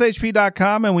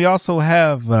 and we also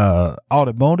have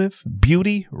automotive,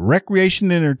 beauty,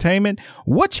 recreation, entertainment.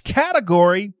 Which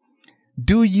category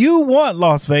do you want,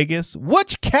 Las Vegas?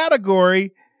 Which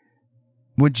category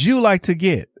would you like to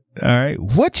get? All right.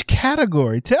 Which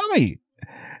category? Tell me.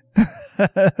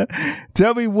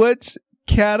 Tell me which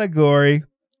category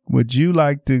would you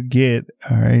like to get?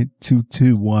 All right.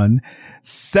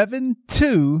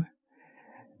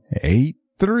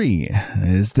 221-7283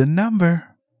 is the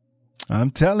number.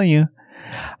 I'm telling you,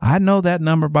 I know that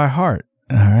number by heart.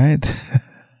 All right.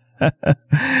 All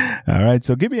right.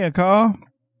 So give me a call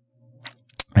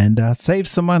and save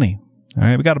some money. All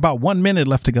right. We got about 1 minute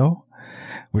left to go.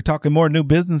 We're talking more new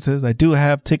businesses. I do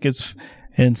have tickets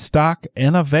in stock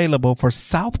and available for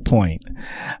South Point.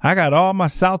 I got all my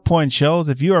South Point shows.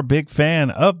 If you're a big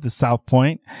fan of the South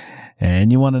Point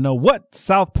and you want to know what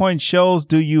South Point shows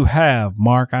do you have,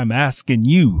 Mark, I'm asking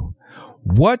you,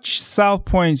 what South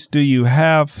Points do you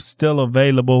have still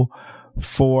available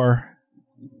for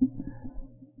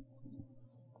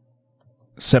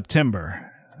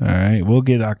September? All right. We'll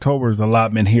get October's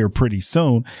allotment here pretty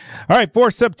soon. All right.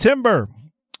 For September.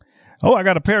 Oh, I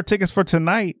got a pair of tickets for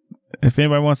tonight. If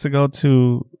anybody wants to go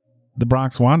to the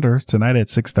Bronx Wanderers tonight at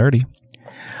 6:30.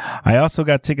 I also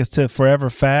got tickets to Forever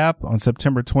Fab on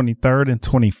September 23rd and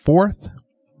 24th.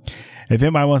 If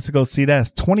anybody wants to go see that,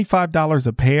 it's $25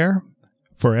 a pair.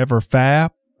 Forever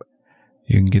Fab.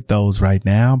 You can get those right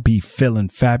now. Be feeling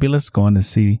fabulous. Going to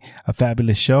see a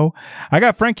fabulous show. I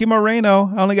got Frankie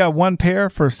Moreno. I only got one pair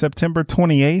for September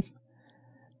 28th.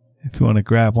 If you want to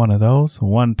grab one of those,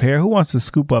 one pair. Who wants to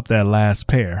scoop up that last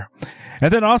pair?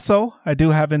 And then also, I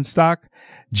do have in stock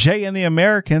Jay and the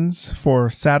Americans for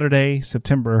Saturday,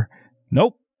 September.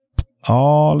 Nope.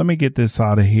 Oh, let me get this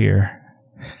out of here.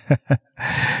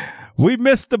 We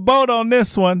missed the boat on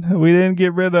this one. We didn't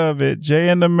get rid of it. Jay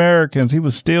and the Americans. They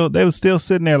was still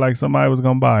sitting there like somebody was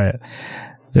going to buy it.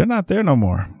 They're not there no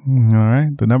more. All right.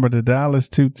 The number to dial is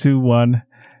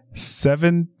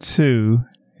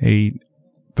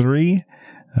 221-7283.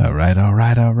 All right. All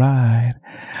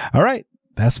right.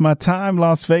 That's my time,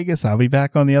 Las Vegas. I'll be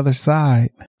back on the other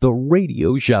side. The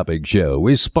Radio Shopping Show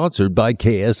is sponsored by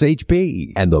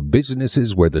KSHP and the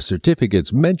businesses where the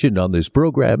certificates mentioned on this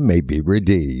program may be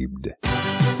redeemed.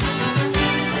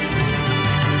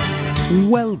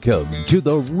 Welcome to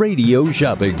the Radio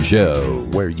Shopping Show,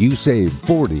 where you save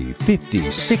 40, 50,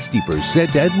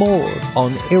 60% and more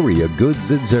on area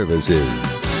goods and services.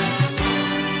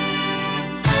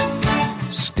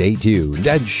 Stay tuned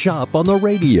and shop on the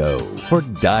radio for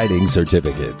dining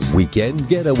certificates, weekend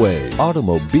getaway,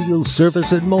 automobile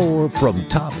service, and more from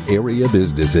top area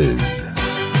businesses.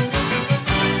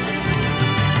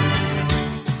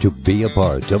 To be a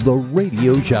part of the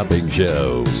Radio Shopping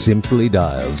Show, simply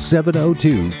dial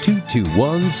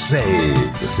 702-221-SAVE,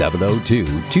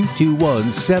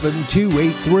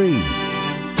 702-221-7283.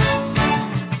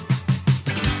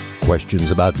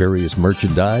 Questions about various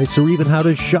merchandise or even how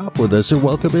to shop with us are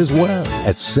welcome as well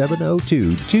at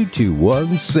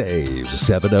 702-221-SAVE,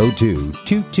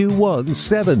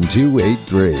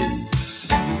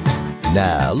 702-221-7283.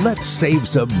 Now, let's save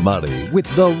some money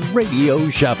with the Radio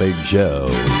Shopping Show.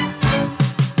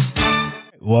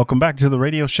 Welcome back to the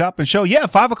Radio Shopping Show. Yeah,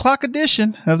 5 o'clock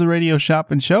edition of the Radio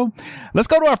Shopping Show. Let's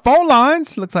go to our phone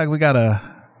lines. Looks like we got a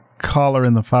caller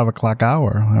in the 5 o'clock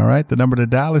hour. All right. The number to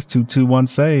dial is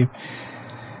 221-SAVE.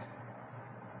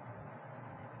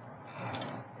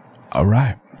 All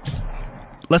right.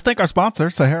 Let's thank our sponsor,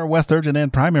 Sahara West Urgent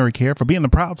and Primary Care, for being the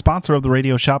proud sponsor of the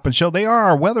Radio Shopping Show. They are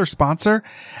our weather sponsor.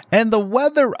 And the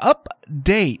weather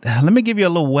update. Let me give you a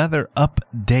little weather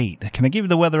update. Can I give you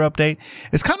the weather update?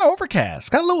 It's kind of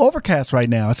overcast. Got a little overcast right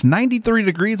now. It's 93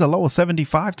 degrees, a low of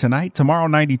 75 tonight. Tomorrow,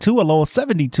 92, a low of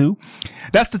 72.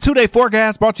 That's the 2-day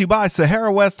forecast brought to you by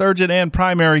Sahara West Urgent and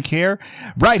Primary Care.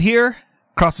 Right here,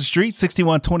 across the street,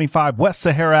 6125 West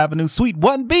Sahara Avenue, Suite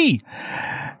 1B.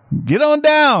 Get on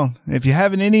down. If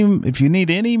you need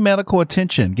any medical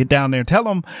attention, get down there. Tell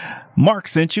them Mark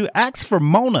sent you. Ask for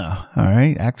Mona. All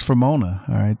right. Ask for Mona.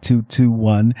 All right.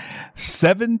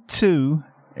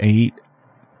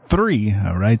 221-7283.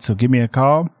 All right. So give me a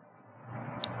call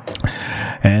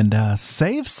and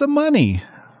save some money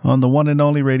on the one and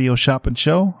only Radio Shopping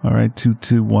Show. All right.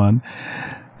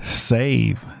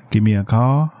 221-SAVE. Give me a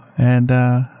call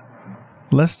and,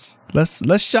 Let's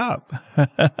shop.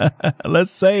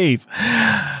 Let's save.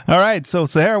 All right. So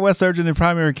Sahara West Urgent and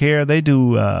Primary Care, they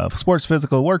do, sports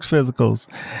physical, work physicals.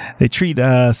 They treat,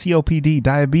 COPD,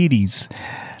 diabetes.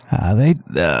 They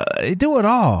do it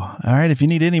all. All right. If you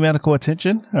need any medical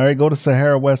attention, all right, go to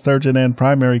Sahara West Urgent and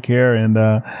Primary Care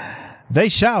and, they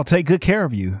shall take good care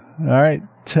of you. All right.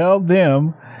 Tell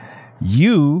them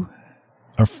you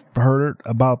heard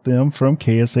about them from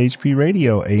KSHP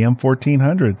Radio, AM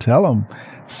 1400. Tell them,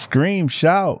 scream,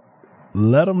 shout,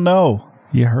 let them know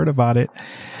you heard about it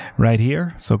right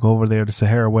here. So go over there to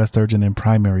Sahara West Urgent and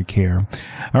Primary Care.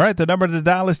 All right. The number to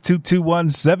dial is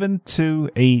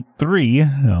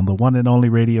 221-7283 on the one and only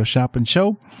Radio Shopping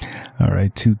Show. All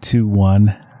right.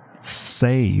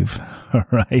 221-SAVE. All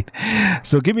right.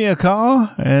 So give me a call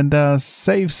and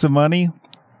save some money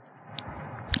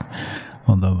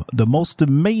on the most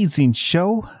amazing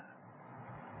show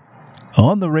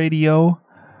on the radio,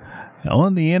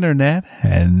 on the internet,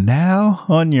 and now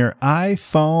on your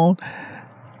iPhone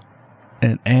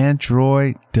and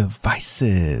Android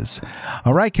devices.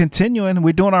 All right, continuing,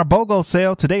 we're doing our BOGO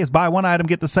sale. Today is buy one item,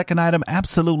 get the second item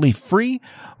absolutely free.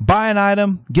 Buy an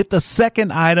item, get the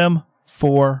second item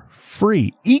for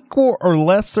free. Equal or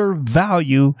lesser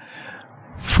value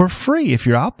for free. If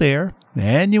you're out there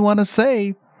and you want to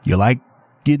save, you like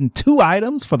getting two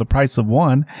items for the price of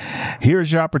one,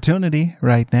 here's your opportunity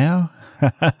right now.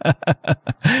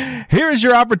 Here's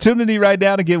your opportunity right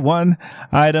now to get one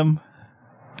item,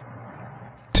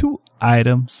 two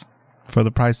items for the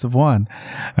price of one.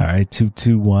 All right.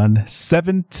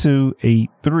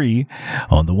 221-7283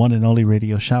 on the one and only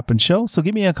Radio Shopping Show. So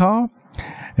give me a call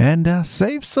and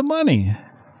save some money.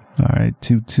 All right.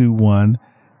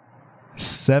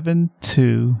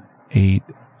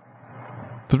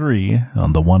 221-7283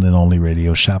 on the one and only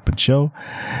Radio Shopping Show.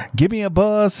 Give me a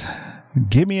buzz,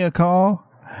 give me a call,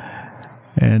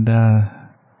 and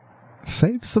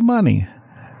save some money.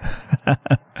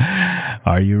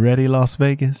 Are you ready, Las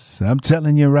Vegas? I'm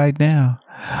telling you right now.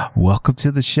 Welcome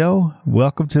to the show.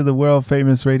 Welcome to the world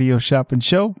famous Radio Shopping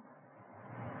Show.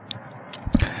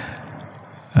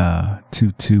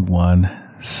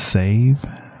 221-SAVE.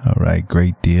 All right,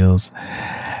 great deals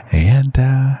and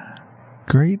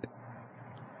great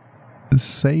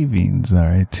savings. All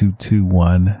right.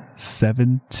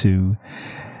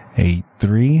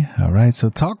 221-7283. All right. So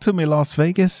talk to me, Las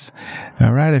Vegas.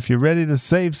 All right. If you're ready to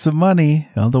save some money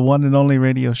on the one and only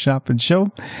Radio Shopping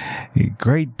Show,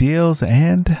 great deals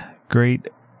and great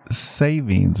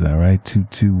savings. All right.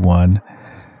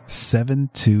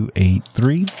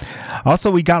 221-7283.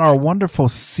 Also, we got our wonderful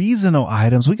seasonal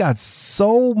items. We got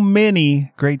so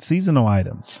many great seasonal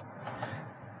items.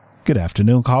 Good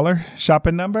afternoon, caller.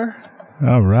 Shopping number?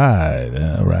 All right.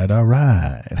 All right. All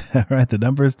right. All right. The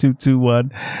number is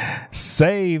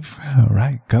 221-SAVE. All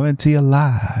right. Coming to you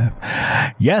live.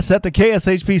 Yes, at the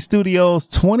KSHP Studios,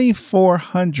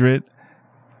 2400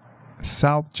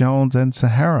 South Jones and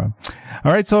Sahara.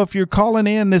 All right. So if you're calling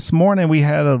in this morning, we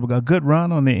had a good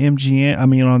run on the on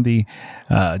the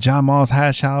John Mall's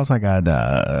Hash House. I got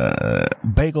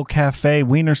Bagel Cafe,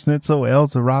 Wiener Schnitzel, El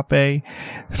Zarape,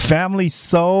 Family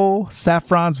Soul,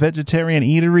 Saffron's Vegetarian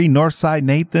Eatery, Northside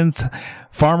Nathan's,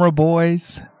 Farmer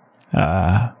Boys,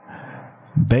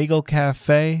 Bagel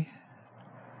Cafe.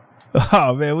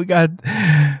 Oh man, we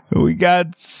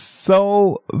got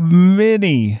so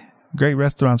many great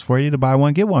restaurants for you to buy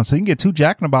one, get one. So you can get 2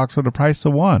 Jack in the Box for the price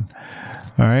of 1.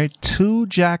 All right. 2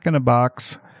 Jack in the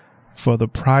Box for the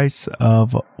price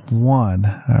of 1.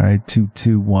 All right.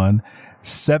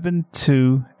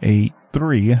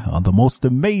 221-7283 on the most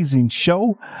amazing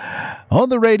show on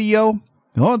the radio,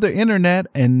 on the internet,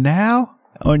 and now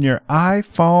on your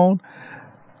iPhone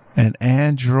and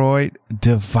Android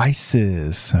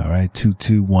devices. All right.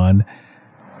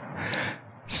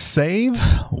 221-SAVE.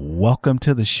 Welcome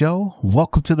to the show.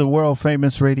 Welcome to the world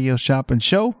famous Radio Shopping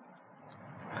Show.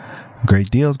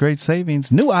 Great deals, great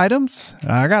savings, new items.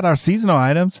 I got our seasonal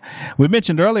items. We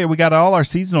mentioned earlier, we got all our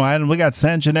seasonal items. We got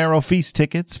San Gennaro Feast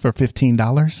tickets for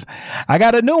 $15. I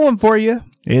got a new one for you.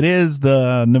 It is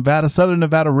the Southern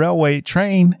Nevada Railway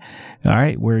train. All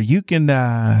right. Where you can,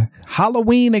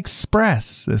 Halloween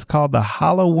Express. It's called the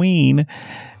Halloween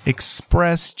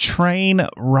Express train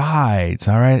rides.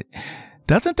 All right.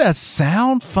 Doesn't that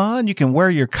sound fun? You can wear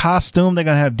your costume. They're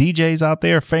going to have DJs out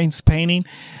there, face painting.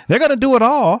 They're going to do it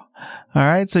all. All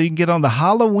right. So you can get on the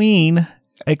Halloween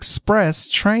Express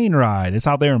train ride. It's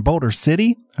out there in Boulder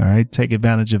City. All right. Take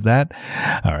advantage of that.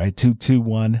 All right.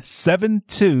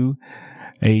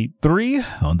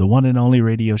 221-7283 on the one and only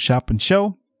Radio Shopping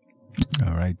Show.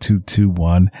 All right.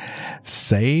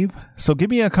 221-SAVE. So give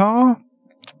me a call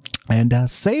and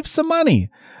save some money.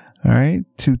 All right.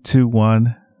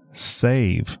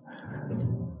 221-SAVE.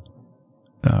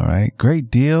 All right. Great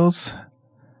deals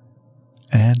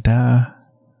and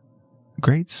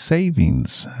great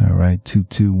savings. All right.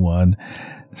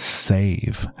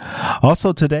 221-SAVE.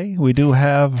 Also today we do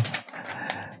have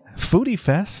Foodie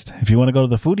Fest. If you want to go to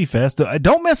the Foodie Fest,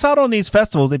 don't miss out on these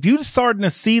festivals. If you're starting to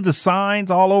see the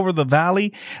signs all over the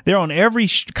valley, they're on every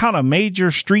kind of major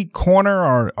street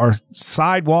corner or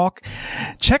sidewalk.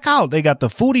 Check out. They got the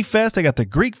Foodie Fest. They got the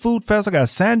Greek Food Fest. I got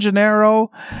San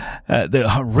Gennaro,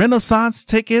 the Renaissance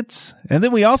tickets. And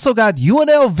then we also got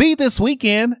UNLV this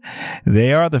weekend.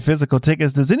 They are the physical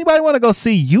tickets. Does anybody want to go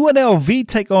see UNLV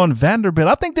take on Vanderbilt?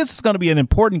 I think this is going to be an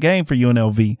important game for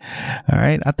UNLV. All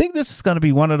right. I think this is going to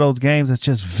be one of those games that's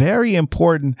just very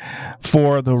important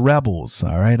for the Rebels.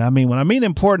 All right. I mean, when I mean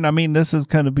important, I mean, this is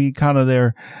going to be kind of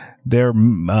their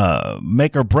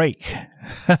make or break.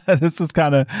 This is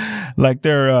kind of like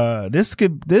this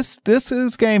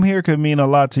game here could mean a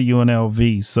lot to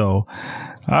UNLV. So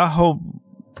I hope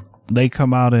they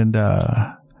come out and,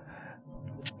 I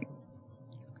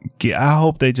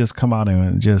hope they just come out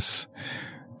and just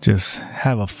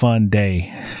have a fun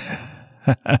day.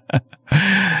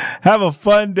 Have a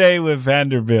fun day with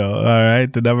Vanderbilt. All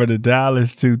right. The number to dial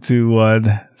is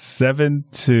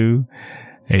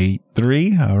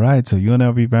 221-7283. All right. So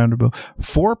UNLV Vanderbilt,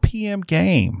 4 p.m.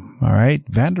 game. All right.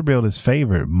 Vanderbilt is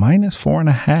favored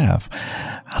 -4.5.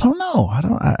 I don't know.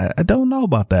 I don't know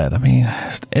about that. I mean,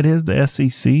 it is the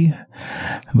SEC,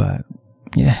 but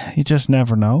yeah, you just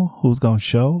never know who's going to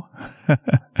show. All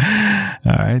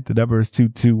right. The number is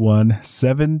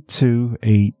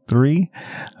 221-7283.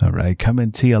 All right.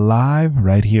 Coming to you live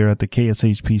right here at the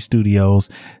KSHP studios,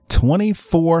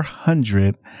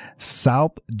 2400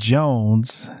 South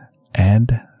Jones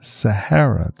and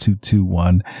Sahara.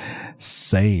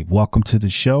 221-SAVE. Welcome to the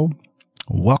show.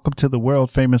 Welcome to the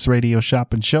world famous Radio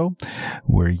Shopping Show,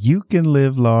 where you can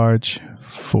live large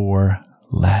for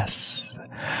less.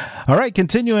 All right,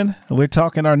 continuing. We're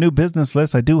talking our new business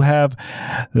list. I do have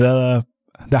the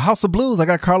House of Blues. I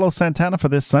got Carlos Santana for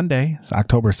this Sunday. It's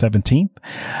October 17th.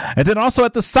 And then also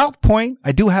at the South Point,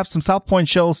 I do have some South Point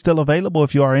shows still available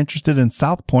if you are interested in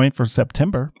South Point for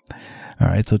September. All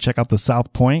right, so check out the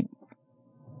South Point.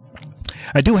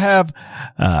 I do have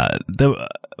the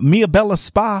Mia Bella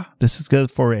Spa. This is good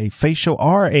for a facial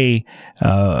or a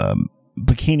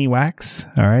bikini wax.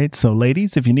 All right. So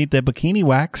ladies, if you need that bikini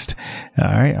waxed, all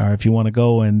right, or if you want to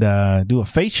go and do a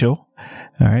facial,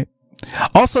 all right.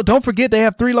 Also, don't forget they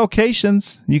have 3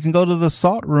 locations. You can go to the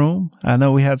Salt Room. I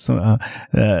know we had some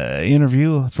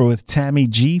interview with Tammy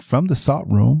G from the Salt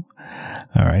Room.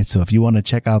 All right. So if you want to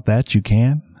check out that, you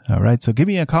can. All right. So give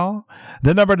me a call.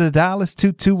 The number to dial is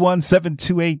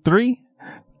 221-7283.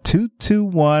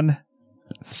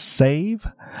 221-SAVE.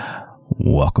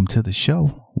 Welcome to the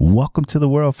show. Welcome to the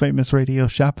world famous Radio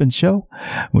Shopping Show,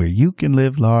 where you can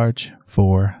live large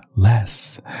for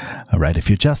less. All right. If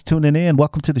you're just tuning in,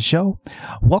 welcome to the show.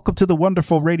 Welcome to the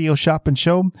wonderful Radio Shopping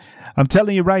Show. I'm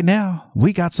telling you right now,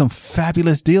 we got some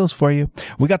fabulous deals for you.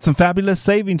 We got some fabulous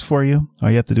savings for you. All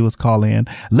you have to do is call in.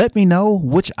 Let me know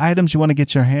which items you want to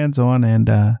get your hands on.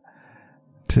 And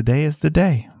today is the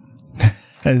day.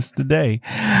 It's the day.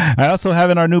 I also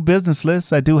have in our new business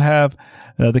list, I do have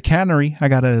the cannery, I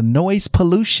got a noise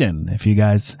pollution. If you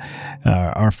guys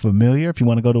are familiar, if you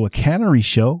want to go to a cannery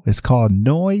show, it's called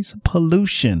Noise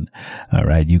Pollution. All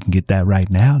right. You can get that right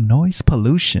now. Noise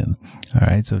pollution. All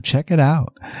right. So check it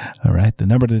out. All right. The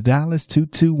number to dial is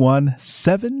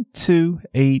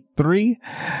 221-7283.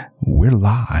 We're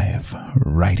live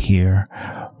right here,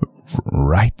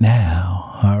 right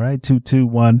now. All right.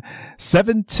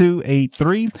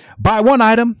 221-7283. Buy one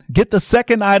item, get the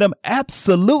second item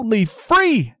absolutely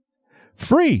free.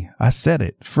 Free. I said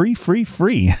it. Free.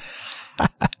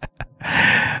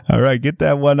 All right. Get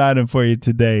that one item for you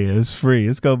today. It's free.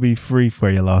 It's going to be free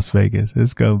for you, Las Vegas.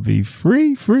 It's going to be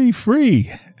free.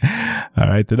 All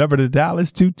right. The number to dial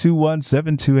is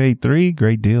 221-7283.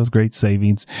 Great deals, great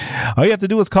savings. All you have to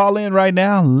do is call in right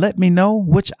now. Let me know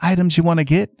which items you want to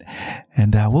get,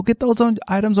 and we'll get those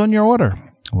items on your order.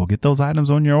 We'll get those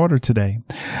items on your order today.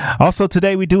 Also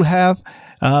today, we do have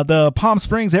the Palm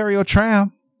Springs Aerial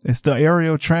Tram. It's the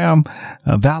Aerial Tram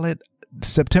valid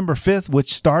September 5th,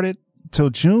 which started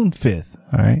till June 5th.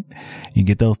 All right. You can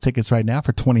get those tickets right now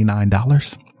for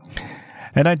 $29.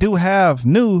 And I do have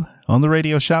new on the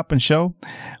Radio Shopping Show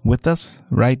with us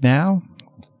right now,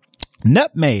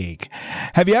 Nutmeg.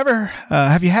 Have you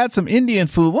had some Indian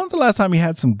food? When's the last time you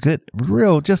had some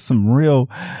real good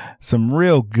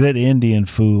Indian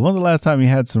food? When's the last time you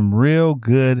had some real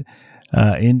good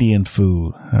Indian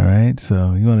food? All right.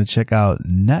 So you want to check out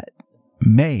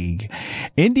Nutmeg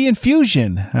Indian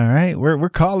Fusion. All right. We're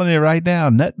calling it right now.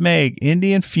 Nutmeg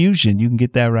Indian Fusion. You can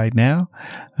get that right now.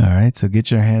 All right. So get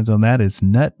your hands on that. It's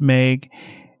Nutmeg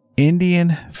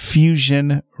Indian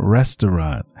Fusion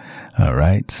Restaurant. All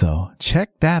right. So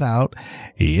check that out.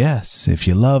 Yes. If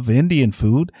you love Indian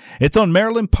food, it's on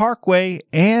Maryland Parkway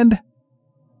and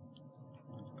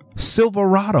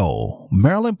Silverado.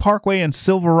 Maryland Parkway and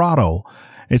Silverado.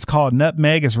 It's called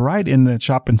Nutmeg. It's right in the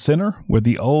shopping center where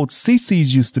the old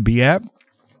CC's used to be at.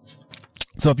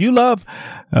 So if you love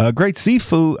great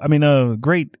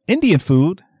great Indian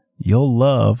food, you'll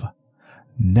love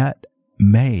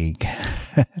Nutmeg.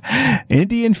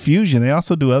 Indian Fusion. They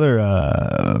also do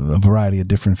a variety of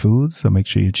different foods, so make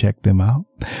sure you check them out.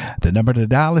 The number to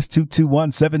dial is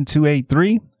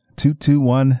 221-7283.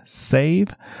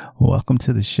 221-SAVE. Welcome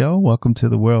to the show. Welcome to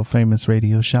the world famous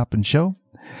Radio Shopping Show.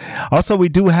 Also, we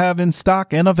do have in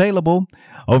stock and available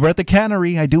over at the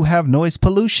cannery. I do have Noise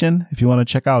Pollution. If you want to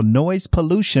check out Noise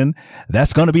Pollution,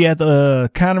 that's going to be at the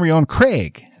cannery on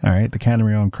Craig. All right. The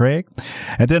cannery on Craig.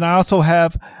 And then I also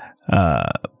have,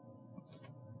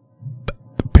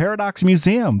 Paradox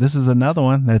Museum. This is another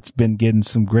one that's been getting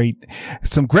some great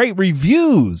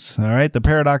reviews. All right. The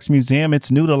Paradox Museum.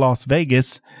 It's new to Las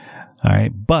Vegas. All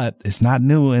right. But it's not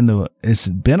new it's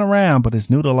been around, but it's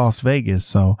new to Las Vegas.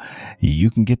 So you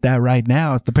can get that right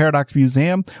now. It's the Paradox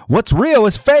Museum. What's real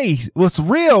is fake. What's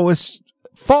real is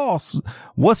false.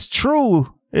 What's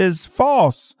true is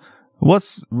false.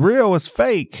 What's real is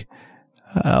fake.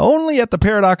 Only at the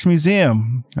Paradox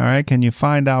Museum. All right. Can you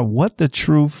find out what the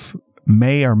truth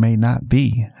may or may not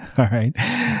be? All right.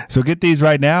 So get these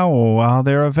right now while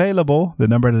they're available. The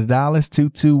number to dial is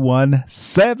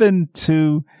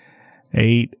 221-7283.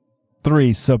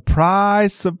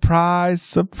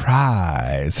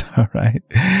 Surprise. All right.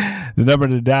 The number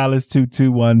to dial is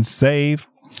 221-SAVE.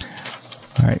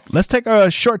 All right. Let's take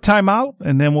a short time out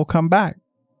and then we'll come back.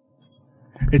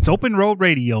 It's Open Road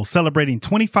Radio, celebrating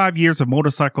 25 years of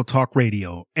motorcycle talk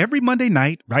radio. Every Monday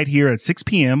night, right here at 6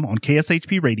 p.m. on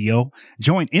KSHP Radio,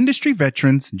 join industry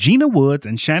veterans Gina Woods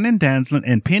and Shannon Danslin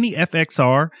and Penny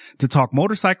FXR to talk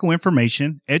motorcycle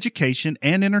information, education,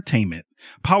 and entertainment.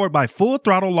 Powered by Full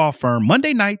Throttle Law Firm,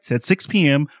 Monday nights at 6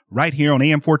 p.m. right here on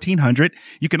AM 1400.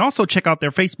 You can also check out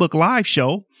their Facebook Live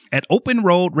show at Open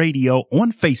Road Radio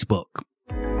on Facebook.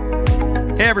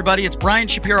 Hey everybody, it's Brian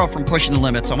Shapiro from Pushing the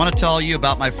Limits. I want to tell you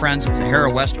about my friends at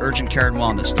Sahara West Urgent Care and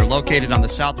Wellness. They're located on the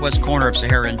southwest corner of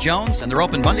Sahara and Jones, and they're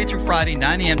open Monday through Friday,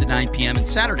 9 a.m. to 9 p.m., and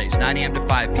Saturdays, 9 a.m. to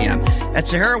 5 p.m. At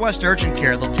Sahara West Urgent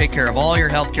Care, they'll take care of all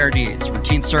your healthcare needs,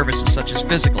 routine services such as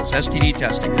physicals, STD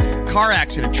testing, car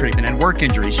accident treatment, and work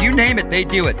injuries. You name it, they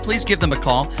do it. Please give them a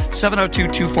call,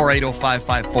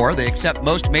 702-248-0554. They accept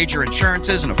most major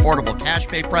insurances and affordable cash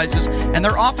pay prices, and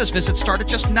their office visits start at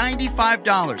just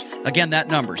 $95. Again,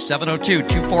 that number,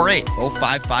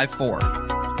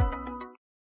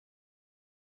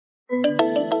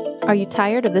 702-248-0554. Are you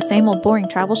tired of the same old boring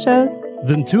travel shows?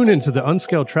 Then tune into the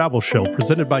Unscaled Travel Show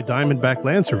presented by Diamondback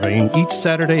Land Surveying each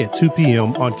Saturday at 2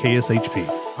 p.m. on KSHP.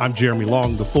 I'm Jeremy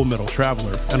Long, the Full Metal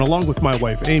Traveler, and along with my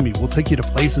wife Amy, we'll take you to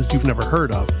places you've never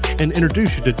heard of and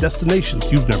introduce you to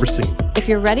destinations you've never seen. If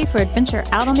you're ready for adventure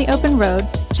out on the open road,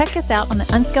 check us out on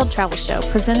the Unscaled Travel Show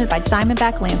presented by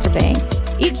Diamondback Land Surveying.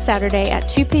 each Saturday at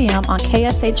 2 p.m. on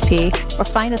KSHP or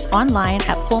find us online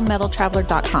at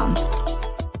fullmetaltraveler.com.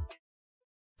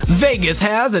 Vegas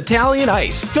has Italian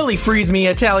Ice. Philly Freeze Me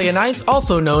Italian Ice,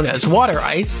 also known as water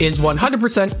ice, is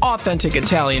 100% authentic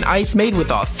Italian ice made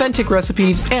with authentic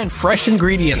recipes and fresh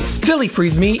ingredients. Philly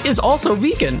Freeze Me is also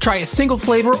vegan. Try a single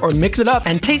flavor or mix it up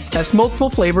and taste test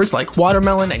multiple flavors like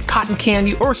watermelon and cotton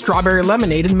candy or strawberry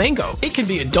lemonade and mango. It can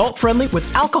be adult friendly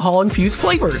with alcohol infused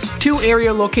flavors. 2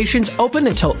 area locations open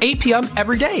until 8 p.m.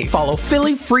 every day. Follow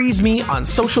Philly Freeze Me on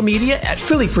social media at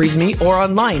Philly Freeze Me or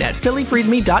online at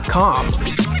phillyfreezeme.com.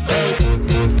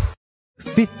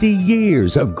 50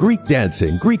 years of Greek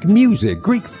dancing, Greek music,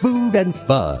 Greek food, and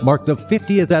fun mark the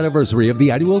 50th anniversary of the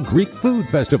annual Greek Food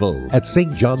Festival at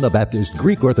St. John the Baptist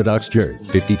Greek Orthodox Church,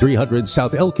 5300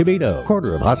 South El Camino,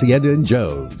 corner of Hacienda and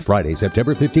Jones. Friday,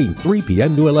 September 15th, 3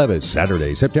 p.m. to 11.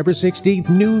 Saturday, September 16th,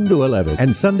 noon to 11.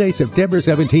 And Sunday, September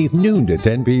 17th, noon to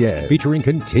 10 p.m. Featuring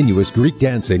continuous Greek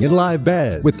dancing and live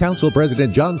band with Council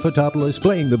President John Fotopoulos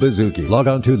playing the bouzouki. Log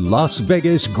on to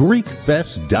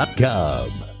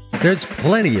LasVegasGreekFest.com. There's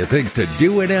plenty of things to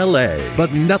do in LA,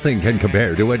 but nothing can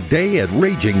compare to a day at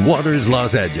Raging Waters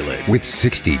Los Angeles. With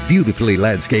 60 beautifully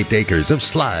landscaped acres of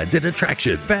slides and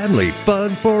attraction, family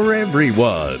fun for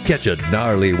everyone. Catch a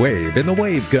gnarly wave in the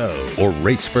Wave Go, or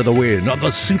race for the win on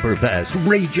the super fast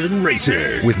Raging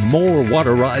Racer. With more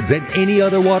water rides than any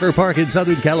other water park in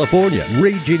Southern California,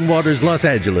 Raging Waters Los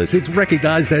Angeles is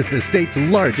recognized as the state's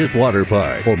largest water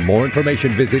park. For more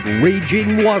information, visit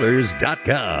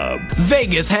RagingWaters.com.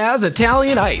 Vegas has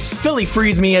Italian Ice. Philly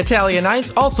Freeze Me Italian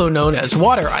Ice, also known as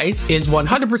water ice, is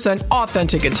 100%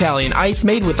 authentic Italian ice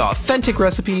made with authentic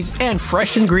recipes and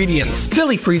fresh ingredients.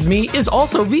 Philly Freeze Me is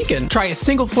also vegan. Try a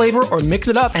single flavor or mix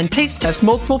it up and taste test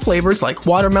multiple flavors like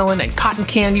watermelon and cotton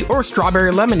candy or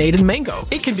strawberry lemonade and mango.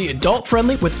 It can be adult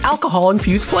friendly with alcohol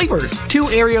infused flavors.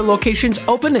 2 area locations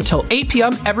open until 8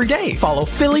 p.m. every day. Follow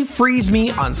Philly Freeze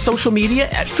Me on social media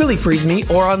at Philly Freeze Me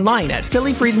or online at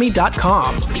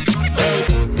phillyfreezeme.com.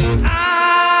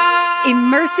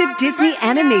 Immersive Disney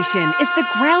animation is the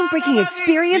groundbreaking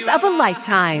experience of a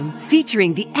lifetime,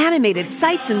 featuring the animated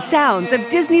sights and sounds of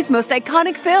Disney's most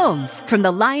iconic films, from The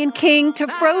Lion King to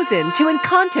Frozen to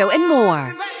Encanto and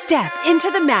more. Step into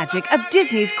the magic of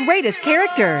Disney's greatest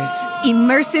characters.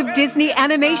 Immersive Disney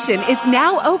animation is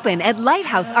now open at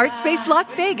Lighthouse Art Space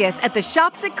Las Vegas at the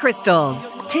Shops at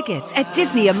Crystals. Tickets at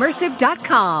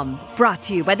DisneyImmersive.com. Brought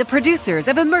to you by the producers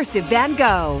of Immersive Van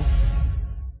Gogh.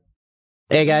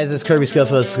 Hey guys, it's Kirby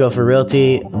Schofield of Schofield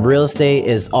Realty. Real estate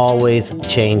is always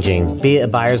changing. Be it a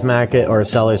buyer's market or a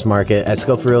seller's market, at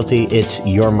Schofield Realty, it's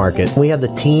your market. We have the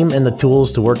team and the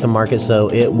tools to work the market so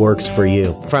it works for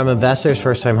you. From investors,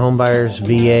 first-time home buyers,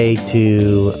 VA,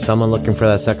 to someone looking for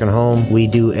that second home, we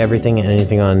do everything and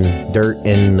anything on dirt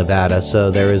in Nevada.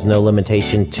 So there is no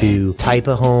limitation to type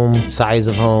of home, size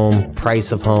of home,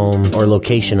 price of home, or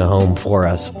location of home for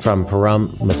us. From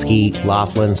Pahrump, Mesquite,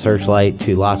 Laughlin, Searchlight,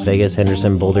 to Las Vegas, Henderson,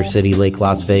 Boulder City, Lake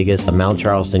Las Vegas, Mount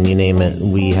Charleston, you name it,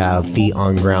 we have feet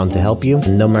on ground to help you.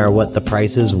 And no matter what the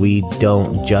price is, we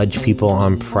don't judge people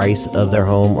on price of their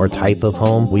home or type of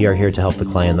home. We are here to help the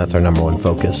client. That's our number one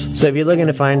focus. So if you're looking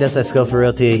to find us at Schofield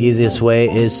Realty, the easiest way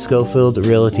is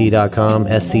SchofieldRealty.com,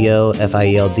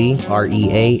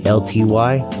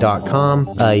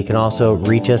 SchofieldRealty.com. You can also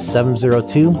reach us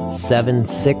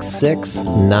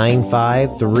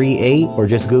 702-766-9538, or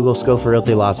just Google Schofield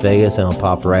Realty Las Vegas and it'll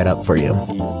pop right up for you.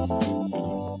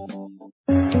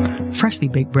 Freshly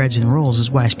baked breads and rolls is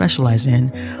what I specialize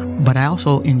in, but I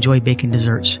also enjoy baking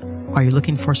desserts. Are you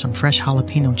looking for some fresh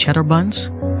jalapeno cheddar buns?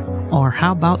 Or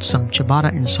how about some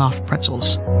ciabatta and soft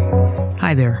pretzels?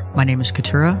 Hi there, my name is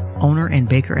Katura, owner and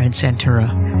baker at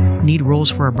Santura. Need rolls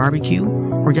for a barbecue?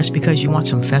 Or just because you want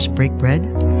some fresh baked bread?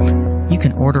 You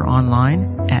can order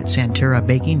online at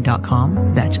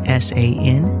santurabaking.com. That's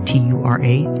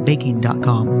SANTURA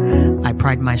baking.com. I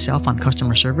pride myself on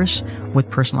customer service with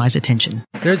personalized attention.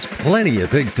 There's plenty of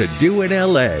things to do in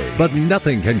LA, but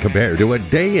nothing can compare to a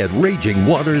day at Raging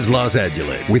Waters Los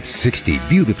Angeles. With 60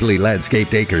 beautifully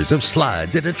landscaped acres of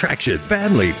slides and attraction,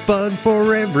 family fun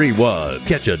for everyone.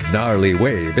 Catch a gnarly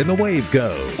wave in the Wave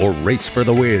Go, or race for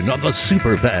the win on the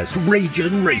super fast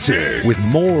Raging Racer. With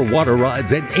more water rides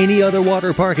than any other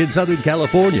water park in Southern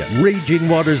California, Raging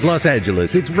Waters Los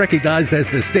Angeles is recognized as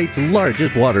the state's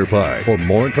largest water park. For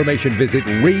more information, visit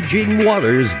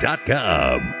RagingWaters.com.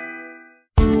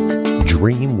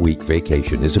 Dream Week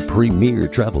Vacation is a premier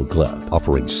travel club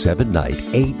offering 7-night,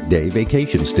 8-day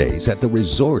vacation stays at the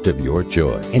resort of your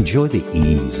choice. Enjoy the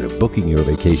ease of booking your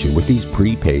vacation with these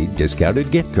prepaid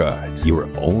discounted gift cards. You are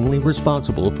only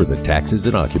responsible for the taxes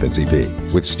and occupancy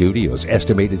fees. With studios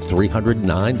estimated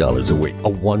 $309 a week, a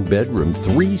one-bedroom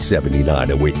 $379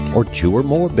 a week, or 2 or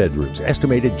more bedrooms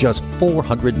estimated just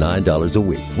 $409 a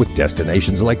week. With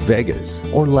destinations like Vegas,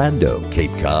 Orlando,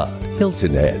 Cape Cod,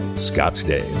 Hilton Head,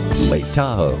 Scottsdale, Lake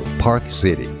Tahoe, Park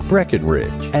City,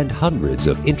 Breckenridge, and hundreds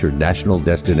of international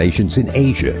destinations in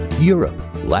Asia, Europe,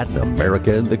 Latin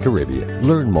America, and the Caribbean.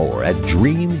 Learn more at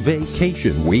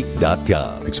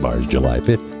DreamVacationWeek.com. Expires July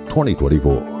 5th,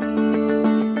 2024.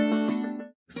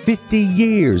 50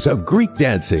 years of Greek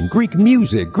dancing, Greek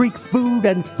music, Greek food,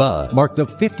 and fun mark the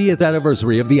 50th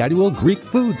anniversary of the annual Greek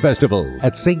Food Festival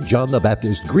at St. John the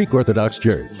Baptist Greek Orthodox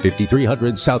Church,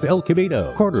 5300 South El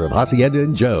Camino, corner of Hacienda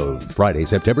and Jones. Friday,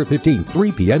 September 15th,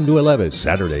 3 p.m. to 11.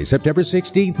 Saturday, September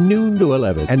 16th, noon to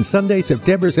 11. And Sunday,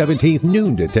 September 17th,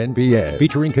 noon to 10 p.m.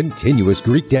 Featuring continuous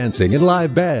Greek dancing and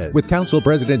live band with Council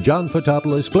President John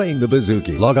Fotopoulos playing the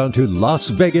bouzouki. Log on to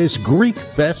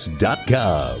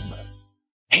LasVegasGreekFest.com.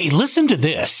 Hey, listen to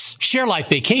this. Share Life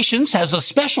Vacations has a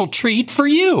special treat for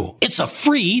you. It's a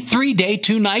free 3-day,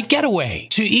 2-night getaway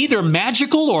to either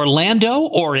magical Orlando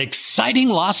or exciting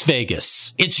Las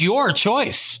Vegas. It's your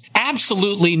choice.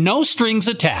 Absolutely no strings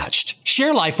attached.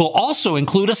 Share Life will also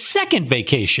include a second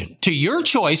vacation to your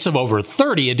choice of over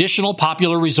 30 additional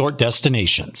popular resort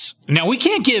destinations. Now, we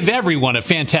can't give everyone a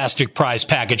fantastic prize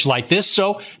package like this,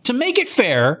 so to make it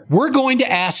fair, we're going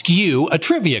to ask you a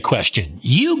trivia question.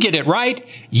 You get it right,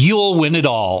 you'll win it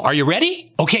all. Are you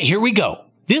ready? Okay, here we go.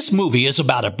 This movie is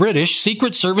about a British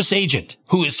Secret Service agent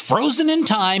who is frozen in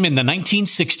time in the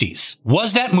 1960s.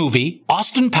 Was that movie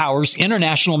Austin Powers'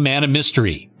 International Man of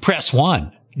Mystery? Press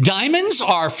 1. Diamonds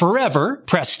Are Forever?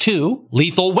 Press 2.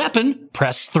 Lethal Weapon?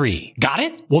 Press 3. Got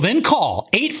it? Well, then call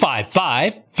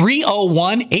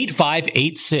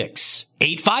 855-301-8586.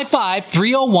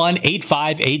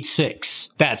 855-301-8586.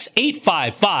 That's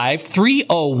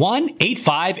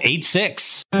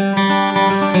 855-301-8586.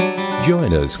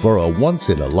 Join us for a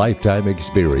once-in-a-lifetime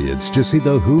experience to see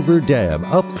the Hoover Dam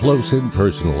up close and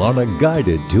personal on a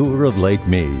guided tour of Lake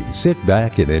Mead. Sit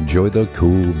back and enjoy the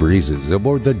cool breezes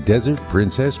aboard the Desert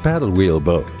Princess paddle wheel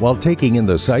boat while taking in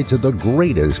the sights of the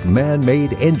greatest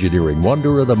man-made engineering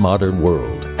wonder of the modern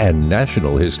world and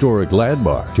National Historic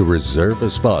Landmark. To reserve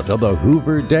a spot on the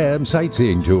Hoover Dam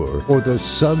sightseeing tour or the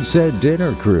Sunset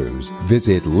Dinner Cruise,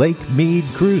 visit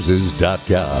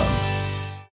LakeMeadCruises.com.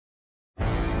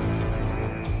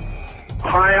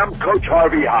 Hi, I'm Coach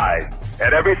Harvey Hyde,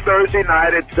 and every Thursday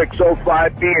night at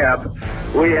 6:05 p.m.,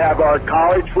 we have our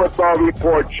College Football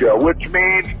Report Show, which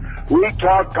means we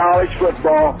talk college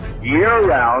football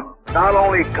year-round, not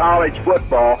only college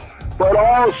football, but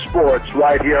all sports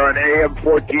right here on AM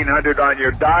 1400 on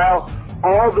your dial,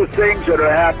 all the things that are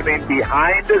happening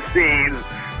behind the scenes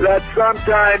that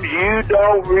sometimes you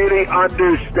don't really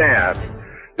understand.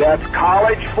 That's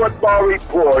College Football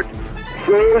Report,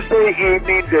 Thursday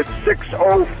evenings at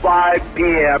 6:05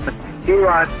 p.m. here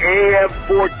on AM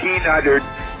 1400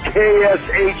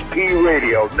 KSHP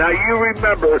Radio. Now you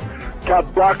remember to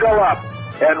buckle up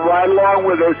and ride along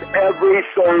with us every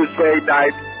Thursday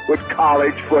night with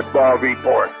College Football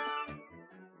Report.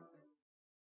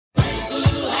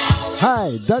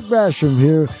 Hi, Doug Basham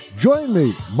here. Join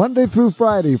me Monday through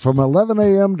Friday from 11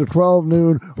 a.m. to 12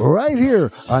 noon right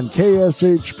here on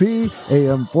KSHP,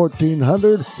 AM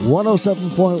 1400,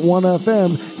 107.1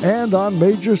 FM, and on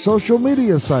major social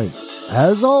media sites.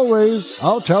 As always,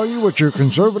 I'll tell you what your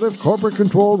conservative,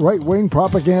 corporate-controlled, right-wing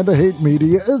propaganda hate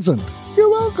media isn't. You're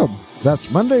welcome.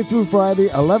 That's Monday through Friday,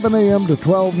 11 a.m. to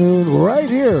 12 noon right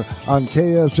here on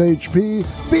KSHP.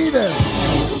 Be there.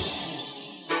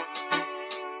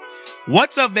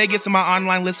 What's up, Vegas and my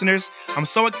online listeners? I'm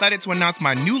so excited to announce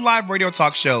my new live radio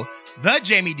talk show, The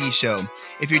Jamie D Show.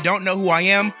 If you don't know who I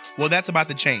am, well, that's about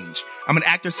to change. I'm an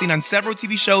actor seen on several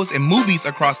TV shows and movies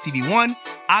across TV One,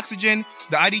 Oxygen,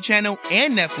 the ID channel,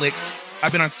 and Netflix.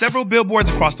 I've been on several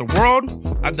billboards across the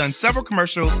world, I've done several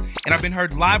commercials, and I've been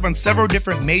heard live on several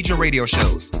different major radio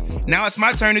shows. Now it's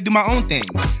my turn to do my own thing.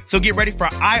 So get ready for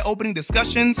eye-opening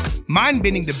discussions,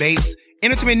 mind-bending debates,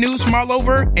 entertainment news from all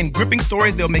over, and gripping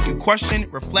stories that'll make you question,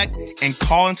 reflect, and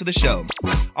call into the show.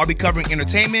 I'll be covering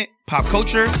entertainment, pop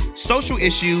culture, social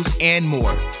issues, and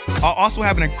more. I'll also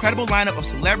have an incredible lineup of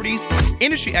celebrities,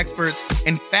 industry experts,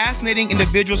 and fascinating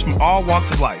individuals from all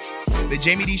walks of life. The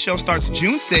Jamie D Show starts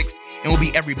June 6th, and will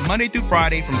be every Monday through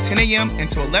Friday from 10 a.m.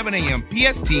 until 11 a.m.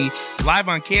 PST, live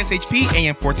on KSHP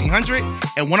AM 1400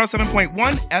 and 107.1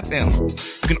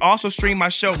 FM. You can also stream my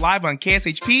show live on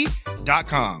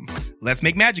KSHP.com. Let's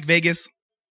make magic, Vegas.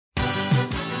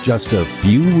 Just a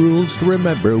few rules to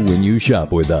remember when you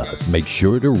shop with us. Make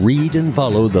sure to read and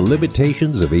follow the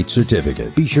limitations of each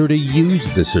certificate. Be sure to use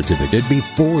the certificate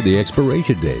before the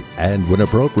expiration date. And when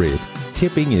appropriate,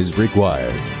 tipping is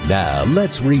required. Now,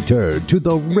 let's return to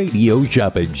the Radio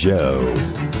Shopping Show.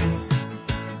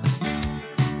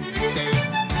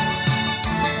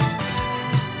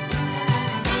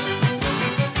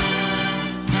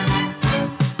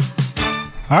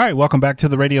 All right, welcome back to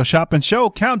the Radio Shopping Show.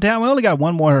 Countdown. We only got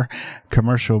one more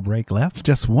commercial break left.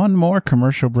 Just one more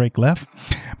commercial break left.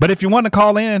 But if you want to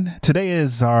call in, today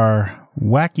is our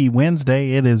Wacky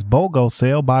Wednesday. It is BOGO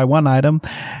sale. Buy one item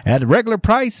at regular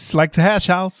price, like the Hash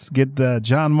House. Get the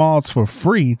John Malls for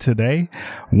free today.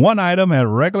 One item at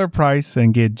regular price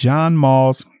and get John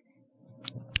Malls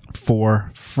for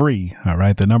free. All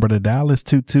right. The number to dial is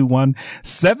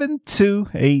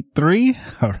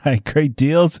 221-7283. All right. Great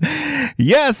deals.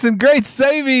 Yes. And great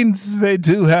savings. They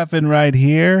do happen right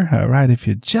here. All right. If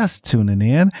you're just tuning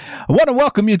in, I want to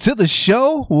welcome you to the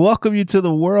show. Welcome you to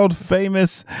the world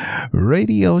famous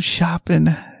Radio Shopping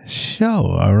Show.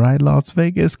 All right, Las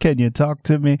Vegas, can you talk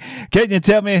to me? Can you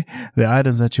tell me the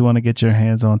items that you want to get your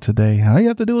hands on today? All you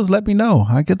have to do is let me know.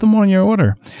 I get them on your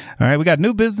order. All right, we got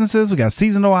new businesses. We got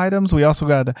seasonal items. We also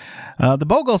got the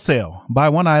BOGO sale. Buy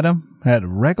one item at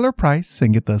regular price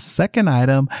and get the second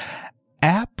item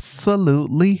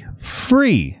absolutely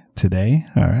free today.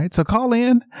 All right, so call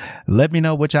in. Let me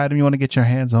know which item you want to get your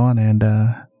hands on, and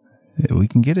we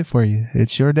can get it for you.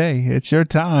 It's your day. It's your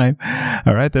time.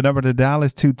 All right. The number to dial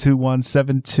is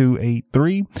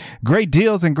 221-7283. Great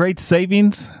deals and great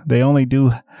savings. They only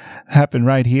do happen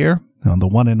right here on the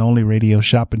one and only Radio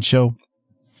Shopping Show.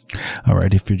 All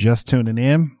right. If you're just tuning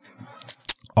in,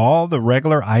 all the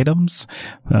regular items,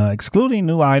 excluding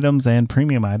new items and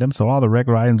premium items. So all the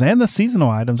regular items and the seasonal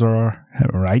items are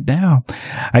right now.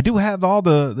 I do have all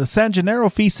the San Gennaro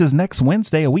feast is next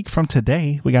Wednesday, a week from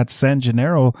today. We got San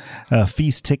Gennaro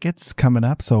feast tickets coming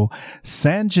up. So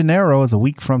San Gennaro is a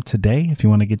week from today. If you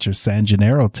want to get your San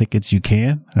Gennaro tickets, you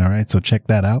can. All right. So check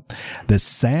that out. The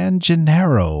San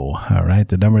Gennaro. All right.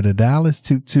 The number to dial is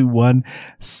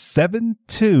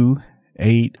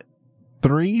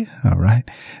 221-7283. All right.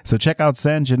 So check out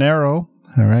San Gennaro.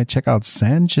 All right. Check out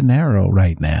San Gennaro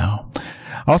right now.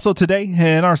 Also today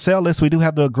in our sale list, we do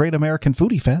have the Great American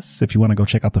Foodie Fest. If you want to go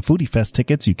check out the Foodie Fest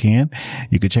tickets, you can.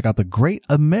 You can check out the Great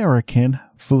American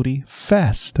Foodie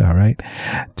Fest. All right.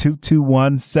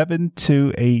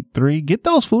 221-7283. Get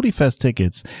those Foodie Fest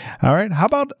tickets. All right. How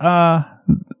about,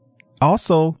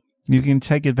 also, you can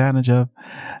take advantage of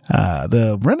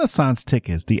the Renaissance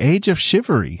tickets, the Age of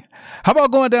Chivalry. How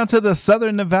about going down to the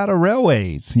Southern Nevada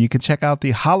Railways? You can check out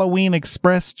the Halloween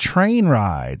Express train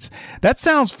rides. That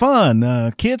sounds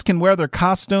fun. Kids can wear their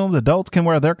costumes. Adults can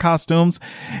wear their costumes.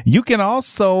 You can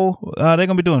also, they're going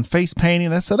to be doing face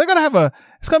painting. So they're going to have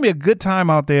it's going to be a good time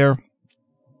out there.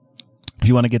 If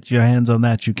you want to get your hands on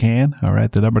that, you can. All right.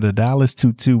 The number to dial is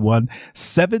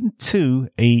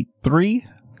 221-7283.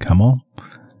 Come on.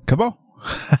 Come on.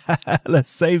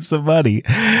 Let's save some money.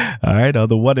 All right. On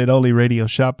the one and only Radio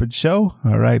Shopping Show.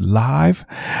 All right. Live.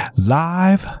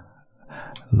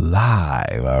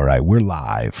 All right. We're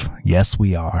live. Yes,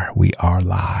 we are. We are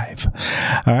live.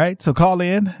 All right. So call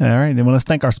in. All right. And let's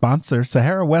thank our sponsor.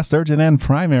 Sahara West Urgent and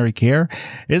Primary Care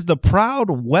is the proud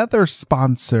weather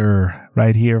sponsor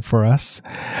right here for us.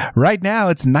 Right now,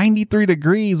 it's 93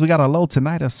 degrees. We got a low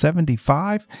tonight of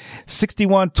 75,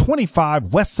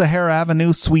 6125 West Sahara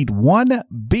Avenue, Suite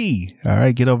 1B. All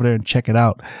right. Get over there and check it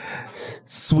out.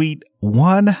 Suite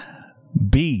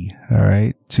 1B. All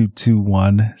right.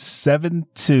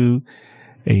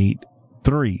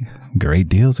 221-7283. Great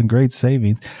deals and great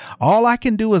savings. All I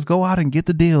can do is go out and get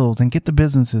the deals and get the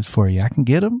businesses for you. I can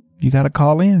get them. You got to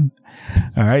call in.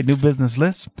 All right. New business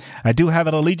list. I do have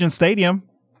at Allegiant Stadium.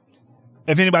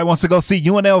 If anybody wants to go see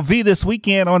UNLV this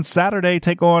weekend on Saturday,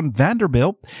 take on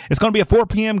Vanderbilt. It's going to be a 4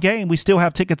 p.m. game. We still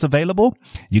have tickets available.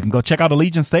 You can go check out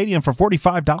Allegiant Stadium for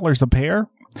 $45 a pair.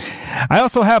 I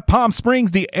also have Palm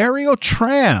Springs, the Aerial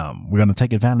Tram. We're going to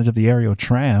take advantage of the Aerial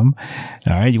Tram.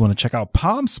 All right. You want to check out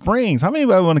Palm Springs. How many of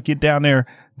you want to get down there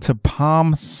to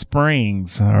Palm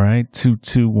Springs? All right.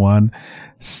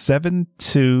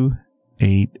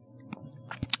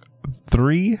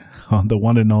 221-7283 on the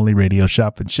one and only Radio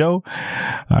Shopping Show.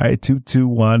 All right.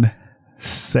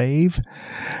 221-SAVE.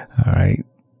 All right.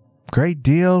 Great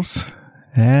deals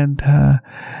And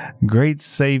great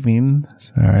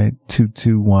savings. All right.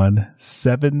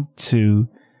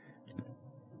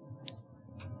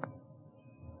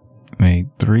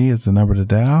 221-7283 is the number to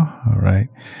dial. All right.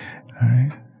 All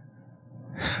right.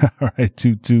 All right.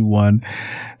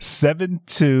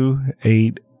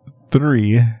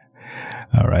 221-7283.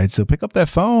 All right. So pick up that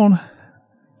phone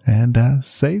and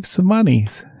save some money.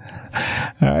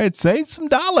 All right. Save some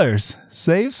dollars.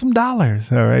 Save some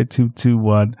dollars. All right.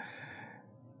 221-7283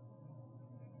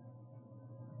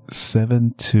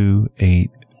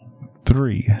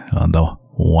 on the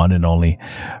one and only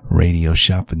Radio